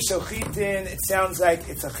Prusa Shochitin, it sounds like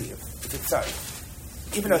it's a chiyuv. It's a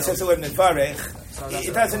tzarech. Even though it says the word mevarech,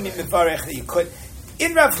 it doesn't mean mevarech that you could.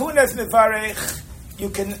 In Rav Huna's mevarech, you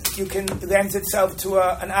can lend itself to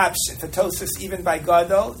an option for Tosfos even by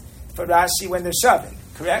gadol for Rashi when they're shoving.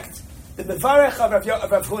 Correct. The mevarech of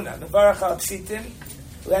Rav Huna, mevarech al psitim,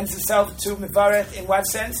 lends itself to mevarech in what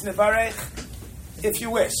sense? Mevarech, if you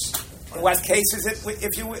wish. In what case is it?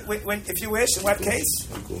 If you wish, in what case?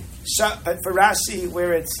 Cool. But for Rashi,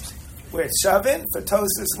 where it's shoving, for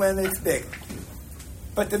Tosfos when it's big.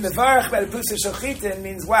 But the mevarech by the Prusa Shochitin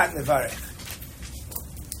means what? Mevarech.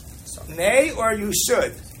 May or you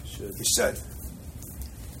should? You should.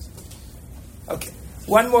 Okay.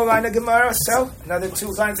 One more line of Gemara, so another 2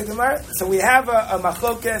 lines of Gemara. So we have a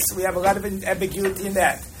machlokas, we have a lot of ambiguity in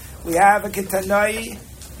that. We have a ketanoi,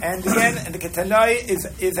 and the ketanoi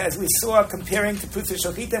is as we saw comparing to Prusa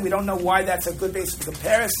Shochitin. We don't know why that's a good basis for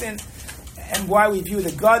comparison, and why we view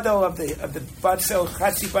the gadol of the batzel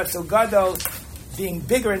chatzi batzel gadol being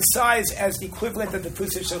bigger in size as the equivalent of the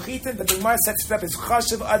Prusa Shochitin. But the Gemara sets it up as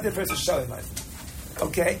chashav adif versus shalim adif.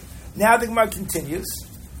 Okay, now the Gemara continues.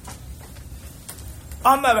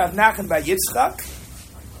 Amar Rav Nachman by Yitzchak,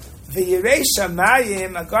 the Yirei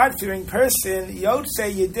Shamayim, a God-fearing person,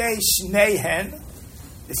 Yotze Yidei Shneihen.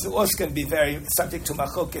 This is also going to be very subject to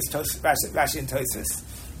Machlokas, Rashi and Tosfos.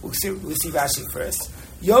 We'll see Rashi first.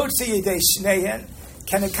 Yotze Yidei Shneihen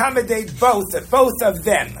can accommodate both of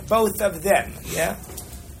them. Yeah,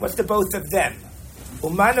 what's the both of them?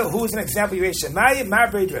 Umanu, who's an example Yirei Shamayim,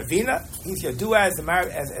 Marbreid Ravina. He's Yodua as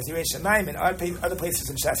Yirei Shamayim in other places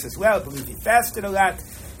in Shas as well. I believe he fasted a lot.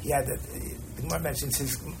 He had the Gemara mentions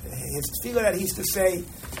his tefillah that he used to say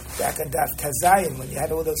back on Daf Tazayim when you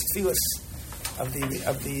had all those tefillahs of the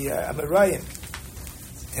Amarayim.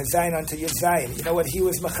 Tazayim onto Yizayim. You know what he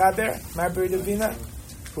was machaber? Marbreid Ravina.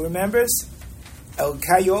 Who remembers?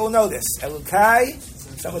 Elukai. You all know this. Elukai.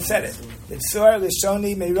 Someone said it. Litzor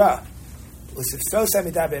Lishoni Meirah. He was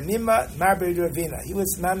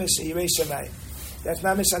mamish Yirei Shamayim. That's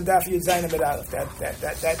mamish on Daf Yud Zayin Amud Aleph.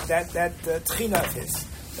 That tchina of his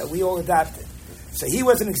that we all adopted. So he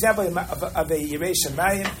was an example of a Yirei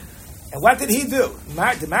Shamayim. And what did he do?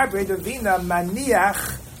 The Marbreid Ravina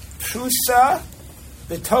maniach prusa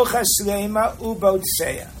b'tocha shleima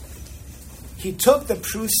ubotseya. He took the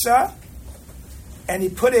prusa and he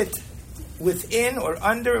put it within or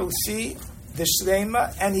under. We'll see. The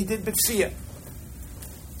Shlema, and he did B'tziyah.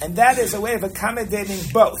 And that is a way of accommodating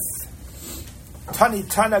both. Tani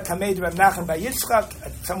Tana Kamed Rav Nachman by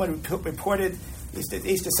Yitzchak. Someone reported, he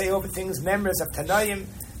used to say over things, members of Tanayim.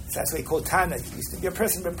 That's what he called Tana. He used to be a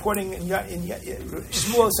person reporting in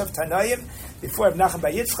Shmuels of Tanayim before Rav Nachman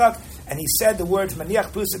by Yitzchak, and he said the words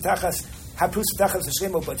Maniach Prusa Tachas Ha Prusa Tachas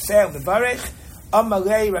Shlema B'tzeh Mevarech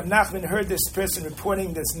Amalei, Rav Nachman heard this person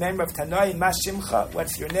reporting this member of Tanoi, Mashimcha,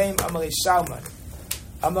 what's your name? Amalei Shalman.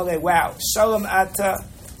 Amalei, wow. Shalom Ata,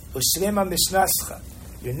 Ushlema Mishnascha.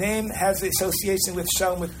 Your name has the association with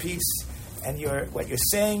Shalom, with peace, and what you're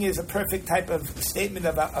saying is a perfect type of statement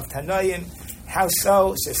of Tanoim. How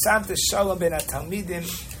so? Shesamta Shalom ben Talmidim.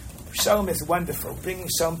 Shalom is wonderful, bringing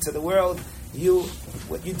Shalom to the world.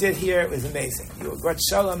 What you did here was amazing. You brought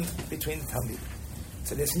Shalom between the Talmidim.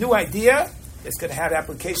 So this new idea is going to have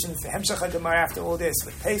applications for Hemshach HaGemara after all this,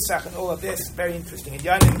 with Pesach and all of this. Very interesting in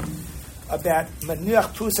Yanim about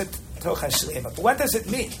Manuach Prusa Toch HaShlema. But what does it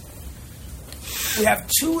mean? We have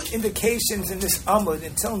two indications in this Amud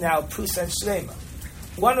until now, Prusa and Shlema.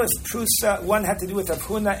 One was Prusa, one had to do with Rav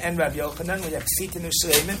Huna and Rav Yochanan. We have Pthitin and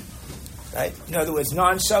Shleimin, right? In other words,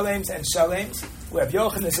 non-Shalems and Shalems. Where Rav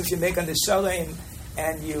Yochanan says you make on the Shalem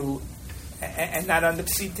and not on the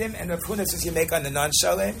Pthitim, and Rav Huna says you make on the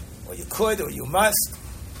non-Shalem, or you could, or you must.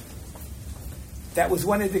 That was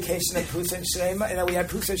one indication of Prusa and Shlema. And then we had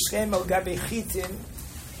Prusa and Shlema, Gabe Chitin,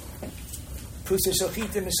 Prusa Shel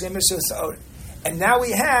Chitin, and Shlema Shel Sa'orim. And now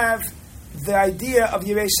we have the idea of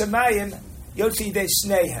Yirei Shamayim, Yotzi Yidei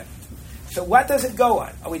Shneihem. So what does it go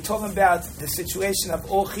on? Are we talking about the situation of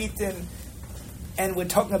all Chitin, and we're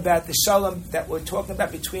talking about the Shalom that we're talking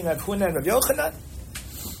about between Rav Huna and Rav Yochanan?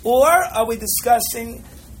 Or are we discussing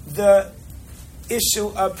the issue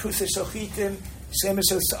of Prusa Shel Chitin, Shlema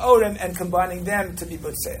Shel Sa'orim, and combining them to be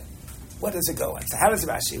Botzeh? What does it go on? So how does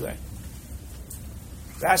Rashi learn?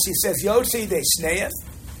 Rashi says, Yotzi Yidei Shneihem,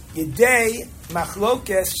 Yidei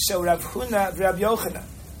Machlokes Shel Rav Huna Rav Yochanan.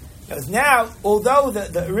 Now, although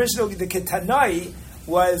the original, the Ketanai,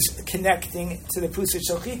 was connecting to the Prusa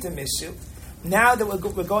Shel Chitim issue, now that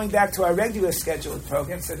we're going back to our regular scheduled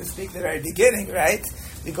program, so to speak, the very beginning, right?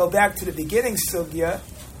 We go back to the beginning sugya,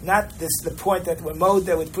 not the point that we're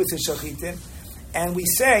moda with Prusa Shel Chitim, and we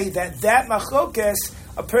say that machlokes,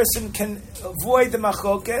 a person can avoid the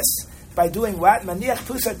machlokes by doing what? Maniach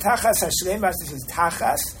Prusa Tachas Hashlemas, this is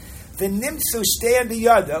Tachas, v'nimtzu shteya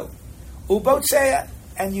biyado, ubotzeya,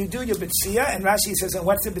 and you do your B'tziyah, and Rashi says, and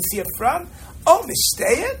what's the B'tziyah from? O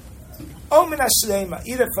Mishteya, O Min HaShlema,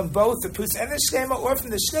 either from both the Prusa and the Shlema, or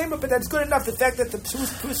from the Shlema, but that's good enough. The fact that the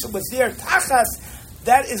Prusa was there, Tachas,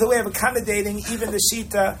 that is a way of accommodating even the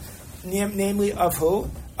Shita, namely of who?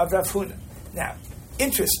 Of Rav Huna. Now,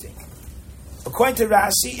 interesting. According to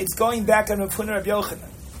Rashi, it's going back on Rav Huna Rav Yochanan.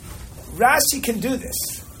 Rashi can do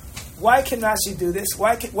this. Why can Rashi do this?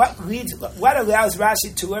 What allows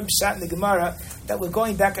Rashi to learn Pshat in the Gemara that we're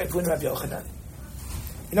going back on Rav Yochanan?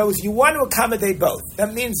 In other words, you want to accommodate both.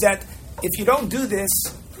 That means that if you don't do this,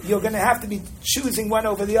 you're going to have to be choosing one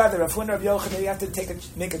over the other. Rav Huna Rav Yochanan, you have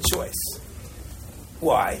to make a choice.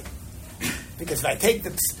 Why? Because if I take the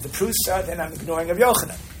Prusa, then I'm ignoring Rav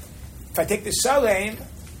Yochanan. If I take the Shalem,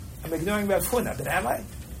 I'm ignoring Rav Huna. But am I?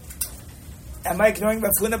 Am I ignoring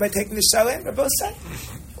Rav Huna by taking the Shalem? Rav both sides?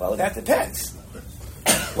 Well, that depends.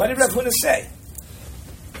 What did Rav Huna say?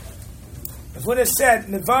 Rav Huna said,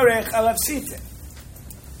 Mevarech alav sitin.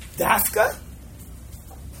 Dafka?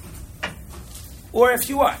 Or if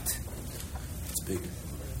you want. It's bigger.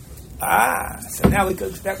 So now that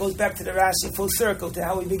goes back to the Rashi full circle to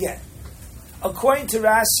how we began. According to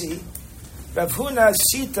Rashi, Rav Huna's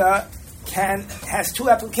Shita has two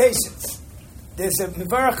applications. There's a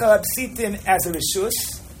Mevarech alav sitin as a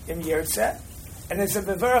Rishus, in Yerzeh, and there's a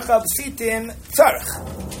Mevarech alav sitin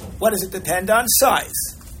tzarech. What does it depend on?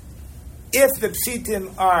 Size. If the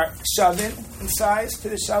psitim are shavin in size to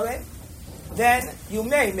the shalem, then you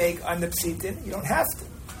may make on the psitim. You don't have to.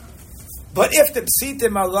 But if the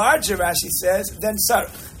psitim are larger, Rashi says, then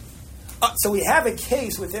tzarech. So we have a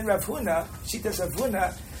case within Rav Huna, Shitas Rav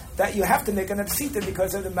Huna, that you have to make on the psitim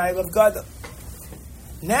because of the Ma'il of Gadol.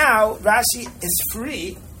 Now Rashi is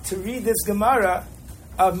free to read this Gemara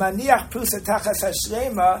of Maniach Prusa Tachas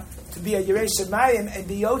Hashlema to be a Yirei Shamayim and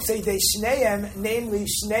be Yotzei De Shneim, namely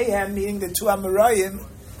Shneim, meaning the two Amoraim,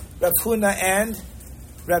 Rav Huna and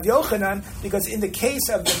Rav Yochanan, because in the case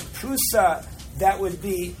of the Prusa that would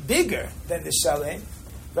be bigger than the Shalem,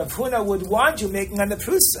 Rav Huna would want you making on the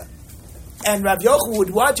Prusa, and Rav Yochanan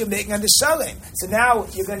would want you making on the Shalem. So now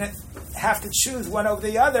you're going to have to choose one over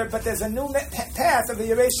the other, but there's a new path of the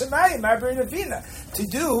Yirei Shamayim, Marbury Ravina, to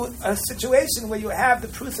do a situation where you have the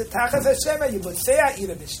Prusa Tachas Hashem, you would say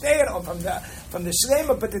either Mishteir or from the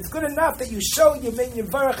Shlema, but it's good enough that you show you make your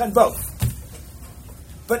Varach on both.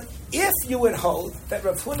 But if you would hold that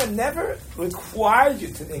Rav Huna never required you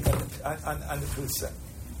to make on the Prusa,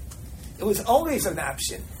 it was always an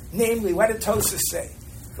option, namely, what did Tosas say?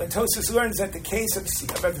 When Tosas learns that the case of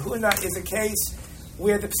Rav Huna is a case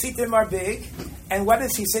where the psitim are big, and what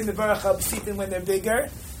does he say mevarach al psitim when they're bigger?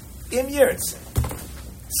 Im yirtz.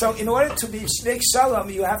 So in order to make shalom,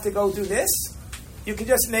 you have to go do this. You can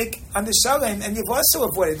just make on the shalom, and you've also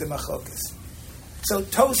avoided the machlokas. So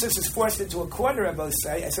Tosfos is forced into a corner of both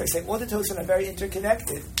sides. So I say all the Tosfos are very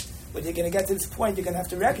interconnected. When you're going to get to this point, you're going to have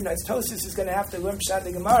to recognize Tosfos is going to have to learn Pshat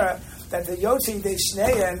the Gemara that the Yotzi de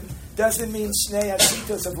Shneim doesn't mean Shnei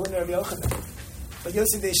Asitos of Huna of Yochanan. But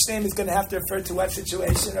Yotzi de Shneim is going to have to refer to what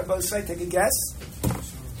situation of both sides. Take a guess.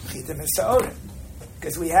 Chitim and Sa'orim.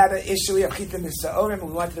 Because we had an issue of Chitim and Sa'orim, and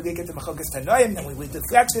we wanted to get to Machokas Tanoim, and we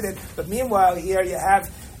deflected it. But meanwhile, here you have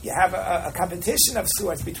a competition of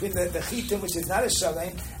sorts between the Chitim, which is not a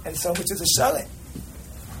Shalem, and some which is a Shalem.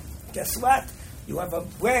 Guess what? You have a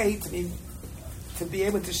way to be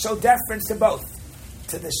able to show deference to both,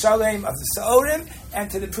 to the Shalem of the Sa'orim and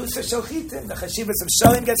to the Prusa Shel Chitim. The Chashivas of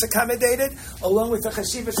Shalem gets accommodated along with the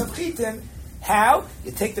Chashivas of Chitim. How?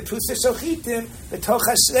 You take the Prusa Shel Chitim, the Toch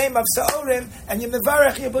HaShlem of Sa'orim, and you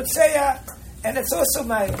Mevarach Yebutzeya, and it's also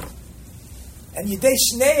Mayim. And Yidei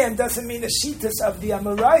Shneim doesn't mean the Shitas of the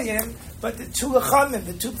Amoraim, but the two Lechamim,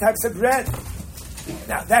 the two types of bread.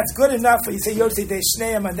 Now, that's good enough for you say Yotzi de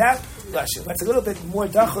Shneim on that Lashon. What's a little bit more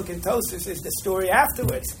dachuk in Tosfos is the story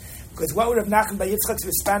afterwards. Because what would have Nachman by Yitzchak's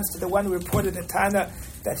response to the one who reported a Tana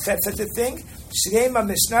that said such a thing? Shlema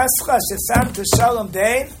Mishnascha Shesam to Shalom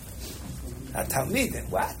Dein. Now, Talmidim,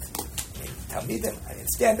 what? Talmidim, I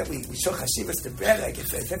understand that we show Chashivas to bread, like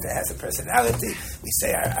if it has a personality, we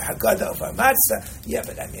say our Haggadah of our Matzah. Yeah,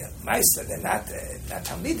 but I mean, Maisa, they're not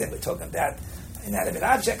Talmidim, we're talking about inanimate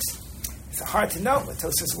objects. It's hard to know what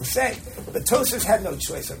Tosfos will say. But Tosfos had no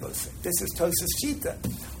choice of both. This is Tosfos' Shita,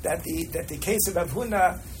 that the case of Rav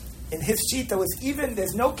Huna, in his Shita, was even,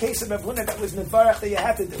 there's no case of Rav Huna that was Mevarach that you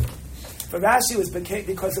had to do. For Rashi, it was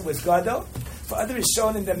because it was Gadol. For other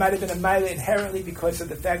Rishonim, there might have been a Maila inherently because of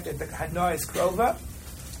the fact that the Hana is Krova.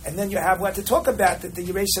 And then you have what to talk about, that the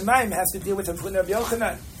Yerei Shemayim has to deal with Rav Huna of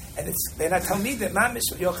Yochanan. And they're not Talmidim, Mamish,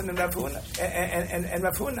 Yochanan Rav Huna, and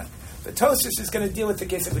Rav Huna. But Tosfos is going to deal with the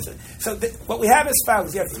case of Wisdom. So what we have is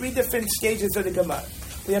follows. We have three different stages of the Gemara.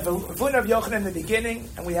 We have a Vuna of Yochanan in the beginning,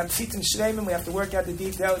 and we have Pthitin Shleiman. We have to work out the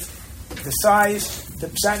details, the size, the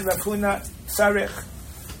Pshat Rav Huna, Sarich.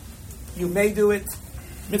 You may do it.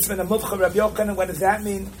 Mitzvah Namuvcha Rav Yochanan. What does that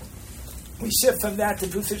mean? We shift from that to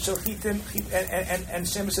Prusa Shel Chitim and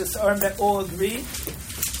Shemesh Sa'orim that all agree,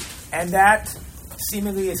 and that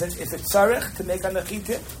seemingly is a tzarech to make on the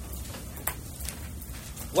Chitim.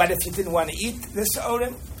 What if you didn't want to eat the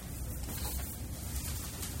Sa'orim?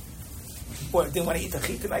 Or didn't want to eat the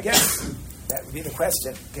Chitim, I guess? That would be the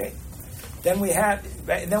question. Okay. Then we have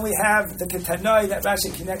the Ketanoi that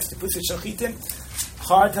Rashi connects to Prusa Shel Chitim.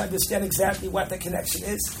 Hard to understand exactly what the connection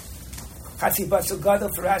is. Hatzi Batzil Gadol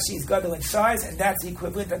for Rashi is Gadol in size, and that's the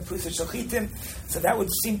equivalent of Prusa Shel Chitim. So that would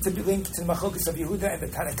seem to be linked to the Machokas of Yehuda and the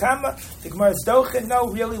Tanakama. The Gemara's Dochen, no,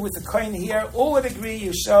 really with the coin here, all would agree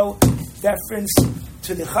you show deference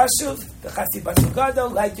to the Chashuv, the Chatzi Batzil Gadol,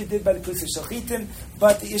 like you did by the Prusa Shel Chitim,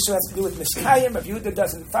 but the issue has to do with Miskayim. Rav Yehuda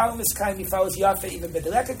doesn't follow Miskayim, he follows Yafa, even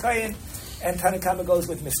Bedeleka Kayin, and Tanakama goes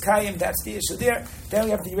with Miskayim, that's the issue there. Then we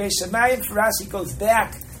have the Yerei Shemayim, for Rashi goes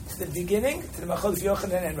back to the beginning, to the Machokas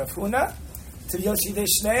Yochanan and Rav Huna, to the Yotzi de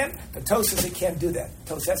Shneim, but Tosfos it can't do that.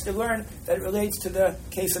 Tosfos has to learn that it relates to the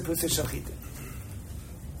case of Prusa Shel Chitim.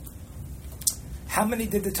 How many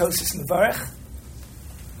did the Tosfos Mevarach?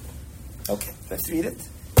 Okay, let's read it.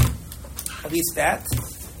 At least that.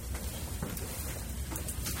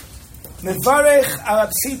 Mevarech al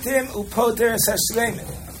Pthitim upoter Shleimin.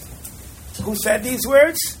 Who said these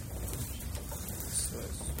words?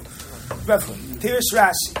 Rav Huna. Pirush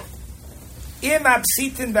Rashi. Im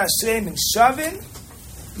Pthitin v'Shleimin shavin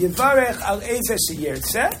yivarech al eza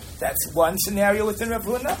sheyirtzeh. That's one scenario within Rav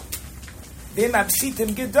Huna. V'im Pthitim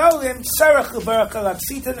gedolim tzarech levarech al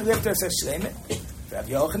Pthitin lifter Shleimin. Rav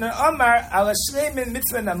Yochanan Amar al Shleimin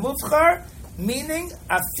mitzvah namuvchar, meaning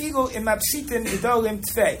afilu im Pthitin gedolim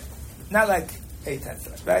tfei. Not like 8 times,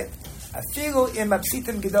 right? Afilu im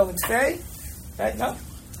Pthitin gedolim tfei. Right? No?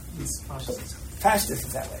 Pashtus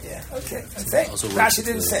is that way, yeah. Okay. Rashi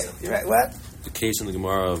didn't say it. You're right. What? The case in the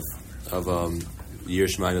Gemara of Yer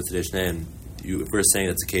Shemainu Tadei Shneim, if we're saying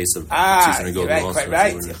it's a case of right, quite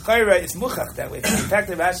right. It's muchach that way. In fact,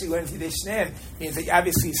 the Rashi learns Tadei Shneim means that you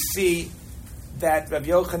obviously see that Rav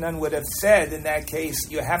Yochanan would have said in that case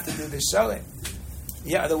you have to do the Shalem.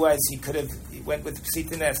 Yeah, otherwise he could have went with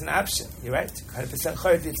Pthitin as an option. You're right. 100%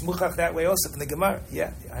 chayv. It's muchach that way also from the Gemara.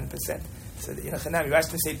 Yeah, 100%. So the Rashi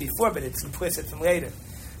didn't say it before, but it's implicit from later.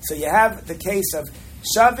 So you have the case of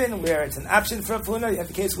Shavin, where it's an option for a Puna. You have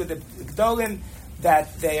the case with the Gdolim,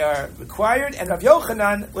 that they are required, and Rav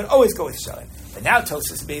Yochanan would always go with Shalom. But now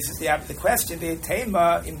Tosfos bases the question,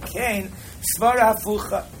 Ve'tema im kain svara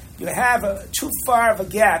hafucha. You have too far of a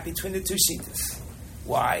gap between the two shittas.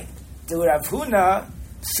 Why? The Rav Huna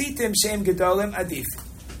sitim shem gedolim adif.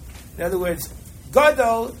 In other words,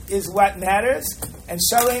 gadol is what matters, and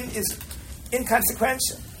Shalom is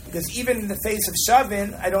inconsequential. Because even in the face of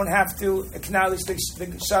Shavin, I don't have to acknowledge the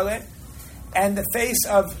Shalom. And the face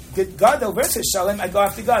of Gadol versus Shalom, I go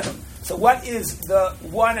after Gadol. So what is the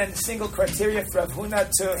one and single criteria for Rav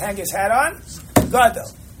Huna to hang his hat on?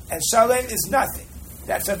 Gadol. And Shalom is nothing.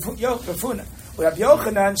 That's Rav Huna. Rav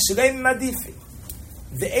Yochanan, Shalom Madifi.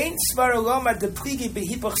 The ain't Svara Loma de Pligi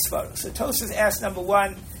Behipoch Svara. So Tosfos asked number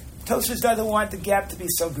one, Tosfos doesn't want the gap to be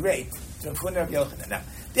so great. Rav Huna, Rav Yochanan. Now,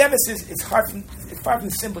 the emphasis is far from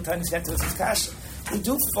simple to understand Tosfos' kasha. We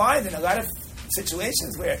do find in a lot of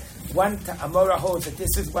situations where one Amora holds that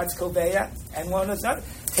this is what's Kobeya, and one is not.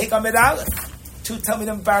 Take Amid Aleph. Two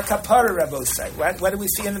Talmidim Bar Kapara Rabbo say. What do we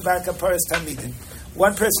see in the Bar Kapara's Talmidim?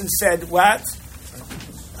 One person said what?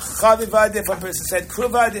 Chavivadif. One person said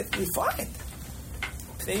Kruvadif. We find.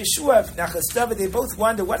 Pnei Yeshua, Nachas David, they both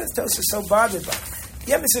wonder what is Tosfos so bothered by.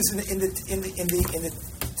 The emphasis in the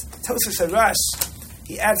Tosfos Harash,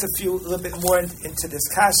 he adds a little bit more into this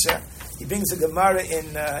kasha. He brings a Gemara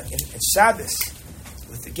in Shabbos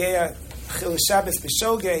with the Geya Chil Shabbos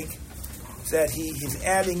B'Shogeg that he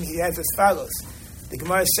has as follows. The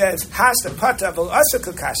Gemara says, "Hasta pata v'ol asa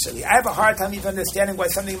kakashali." I have a hard time even understanding why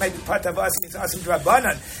something might be pata v'asa means asim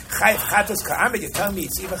drabanan. Chayv chatas ka'amid. You tell me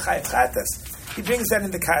it's even chayv chatas. He brings that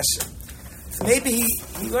in the kasha. So maybe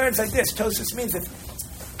he learns like this. Tosfos means if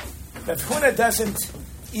Rav Huna doesn't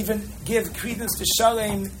even give credence to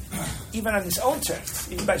Shalom even on his own terms,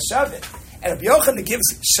 even by Shavin. And Rabbi Yochanan gives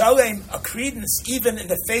Shalom a credence even in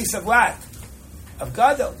the face of what? Of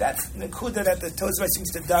Gadol. That's the Nekuda that the Tosfos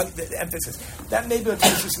seems to dug the emphasis. That may be what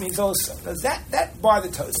Tosfos means also. Now that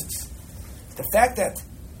bothered Tosfos. The fact that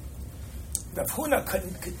Rav Huna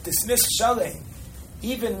could dismiss Shalom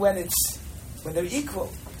even when they're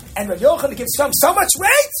equal. And Rabbi Yochanan gives Shalom so much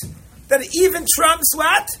weight that it even trumps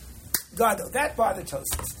what? Gadol. That bothered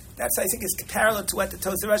Tosfos. That's, I think, is parallel to what the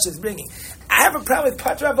Tosfos Rosh is bringing. I have a problem with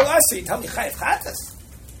Patra B'Lasri. You tell me Chayiv Chatas.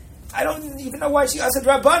 I don't even know why she asked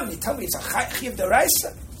Rabban. You tell me it's a Chayiv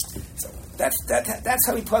D'Oraisa. So that's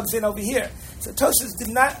how he plugs in over here. So Tosfos did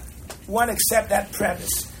not want to accept that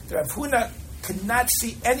premise. The Rav Huna could not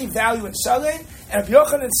see any value in Shalom, and Rabbi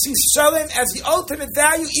Yochanan sees Shalom as the ultimate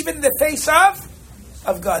value, even in the face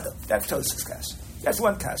of Gadol. That's Tosfos' kasha. That's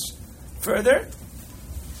one kasha. Further,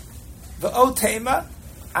 V'otema,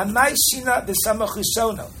 amai shina b'samach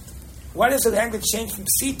rishono. What is the language change from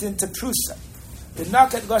pthitin to prusa?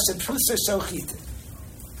 V'nakat loshen prusa shochita.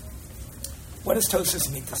 What does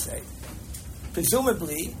Tosfos mean to say?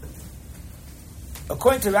 Presumably,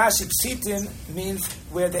 according to Rashi, pthitin means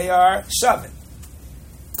where they are shavin.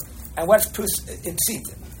 And what's prusa in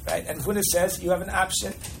pthitin, right? And Huna says you have an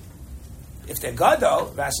option. If they're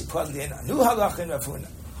gadol, Rashi plugged in anu halach in Rav Huna.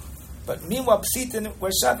 But meanwhile, pthitin were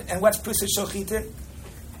shavin. And what's prusa shochita?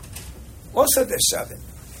 Also they're shavin.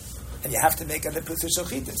 And you have to make other prusa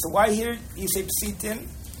shochitin. So why here you say pthitin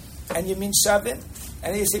and you mean shavin,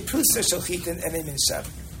 and then you say prusa shochitin and they mean shavin?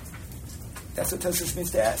 That's what Tosfos means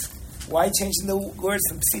to ask. Why changing the words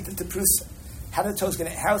from pthitin to prusa? How is Tosfos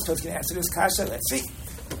going to answer this kasha? Let's see.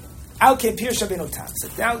 Okay, Pir Shabbeinu Tam. So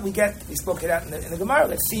now we spoke it out in the Gemara.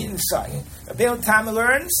 Let's see it inside. Rabbeinu Tam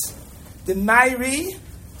learns the Mairi,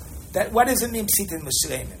 that what does it mean pthitin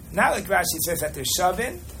v'shleimin? Not like Rashi says that they're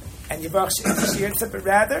shavin and Yivach She'etz, but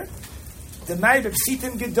rather the Mairi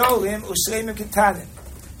pthitim gedolim u'shleimin ketanim.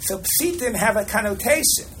 So pthitim have a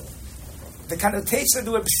connotation. The connotation of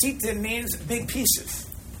the word pthitim means big pieces.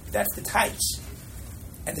 That's the taich.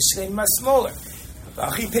 And the shleimin are smaller.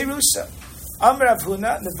 V'achi perusha. Amar Rav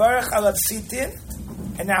Huna, nevarach alav pthitin.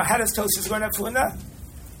 And now how does Tosfos learn Rav Huna?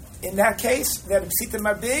 In that case, that pthitim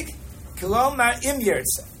are big. Kilom mar im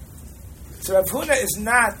yirtza. So Rav Huna is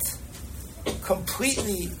not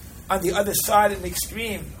completely on the other side in the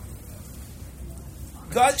extreme.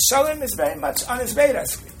 God, Shalom is very much on his radar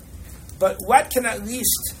screen. But what can at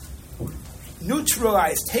least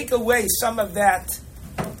neutralize, take away some of that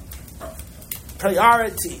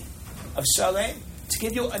priority of Shalom to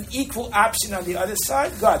give you an equal option on the other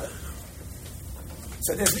side? God.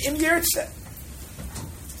 So there's an im yirtza.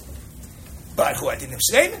 But who I didn't have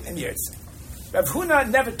Shleimin im yirtza. Rav Huna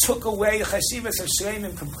never took away the chashivas of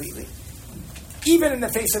Shleimin completely, even in the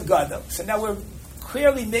face of Gadol. So now we're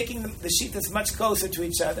clearly making the shittas much closer to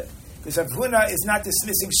each other, because Rav Huna is not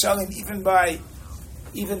dismissing Shalom even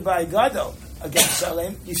by Gadol. against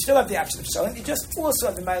Shalem, you still have the option of Shalem. You just also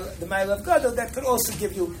have the Mile of Gadol that could also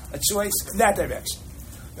give you a choice in that direction.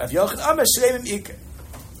 Rav Yochanan Amar Shleimim Iker.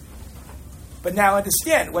 But now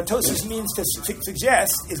understand, what Tosfos means to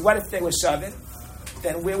suggest is what if they were Shavin?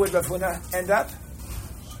 Then where would Rav Huna end up?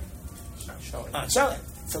 On Shalem.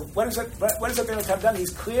 So what is Rabbeinu have done?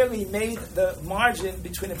 He's clearly made the margin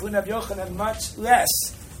between Rav Huna and Rav Yochanan much less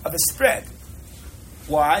of a spread.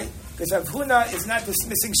 Why? Because Rav Huna is not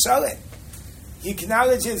dismissing Shalem. He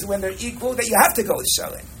acknowledges when they're equal that you have to go with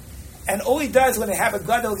Shalem. And all he does when they have a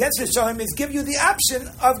Gadol against the Shalem is give you the option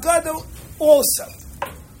of Gadol also.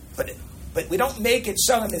 But we don't make it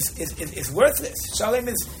Shalem is worthless. Shalem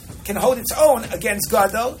can hold its own against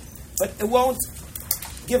Gadol, but it won't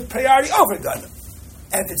give priority over Gadol.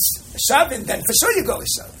 And if it's Shavin, then for sure you go with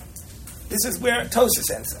Shalem. This is where Tosfos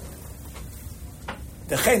ends up.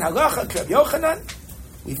 The Chen Halacha Rav Yochanan,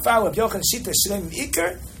 we follow Rav Yochanan Shita Shleim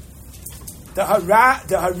Iker. The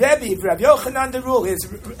Harebi Rav Yochanan, the rule is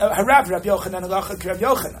Harav Rav Yochanan Halacha Rav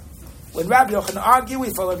Yochanan. When Rav Yochanan argue,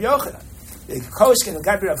 we follow Rav Yochanan. The Koshkin and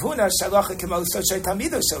Gabi Rav Huna Shalacha Kemo Soshei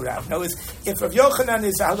Tamido Shorav. No, if Rav Yochanan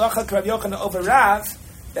is Halacha Rav Yochanan over Rav,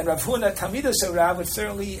 then Rav Huna Tamido Shorav would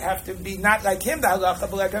certainly have to be not like him, the Halacha,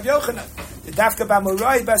 but like Rav Yochanan. The Dafka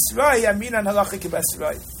Bamuroi Basroi Aminan Halacha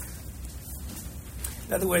Kibasroi.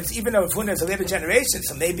 In other words, even though Rav Huna is a later generation,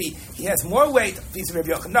 so maybe he has more weight vis-a-vis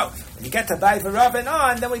Rav Yochanan. No, when you get to Bai V'Rav and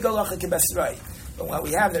on, then we go Halacha Kibasroi. But when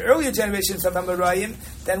we have the earlier generations of Amoraim,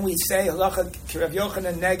 then we say Halacha Rav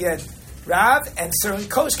Yochanan Neged Rav, and certainly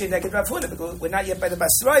Koshke Neged Rav Huna, because we're not yet by the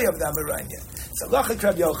Basroi of the Amoraim yet. So Halacha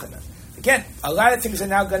Rav Yochanan. Again, a lot of things are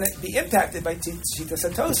now going to be impacted by Shitas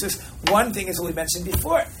and Tosfos. One thing is what we mentioned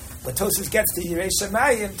before. When Tosfos gets to Yirei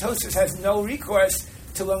Shamayim, Tosfos has no recourse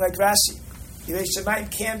to learn like Rashi. Yirei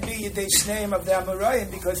Shamayim can't be Yidei Shneim of the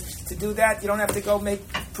Amoraim, because to do that, you don't have to go make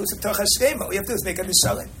Prusik Tocha Shlema. All you have to do is make a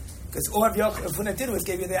Nishalem. Because all Rav Huna did was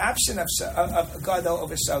give you the option of Gadol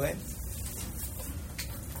over Shalem.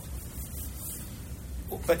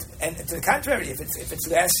 But and to the contrary, if it's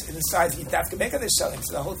less in the size, you have to make it a Shalem.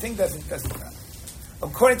 So the whole thing doesn't count.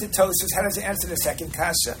 According to Tosfos, how does it answer the second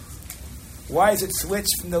kasha? Why is it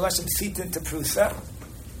switched from the lashon pthitin to prusa?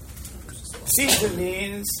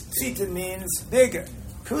 Pthitin means bigger.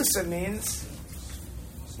 Prusa means,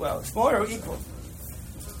 well, smaller or equal.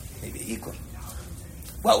 Maybe equal.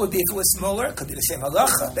 What would be if it was smaller? It could be the same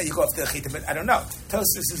halacha that you go off the chitin, but I don't know.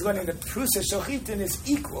 Tosfos is learning that prusa shochitin is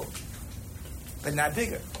equal, but not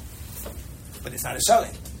bigger. But it's not a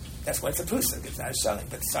shalim. That's why it's a prusa. It's not a shalim,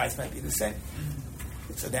 but the size might be the same.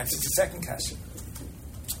 So that's the second kasha.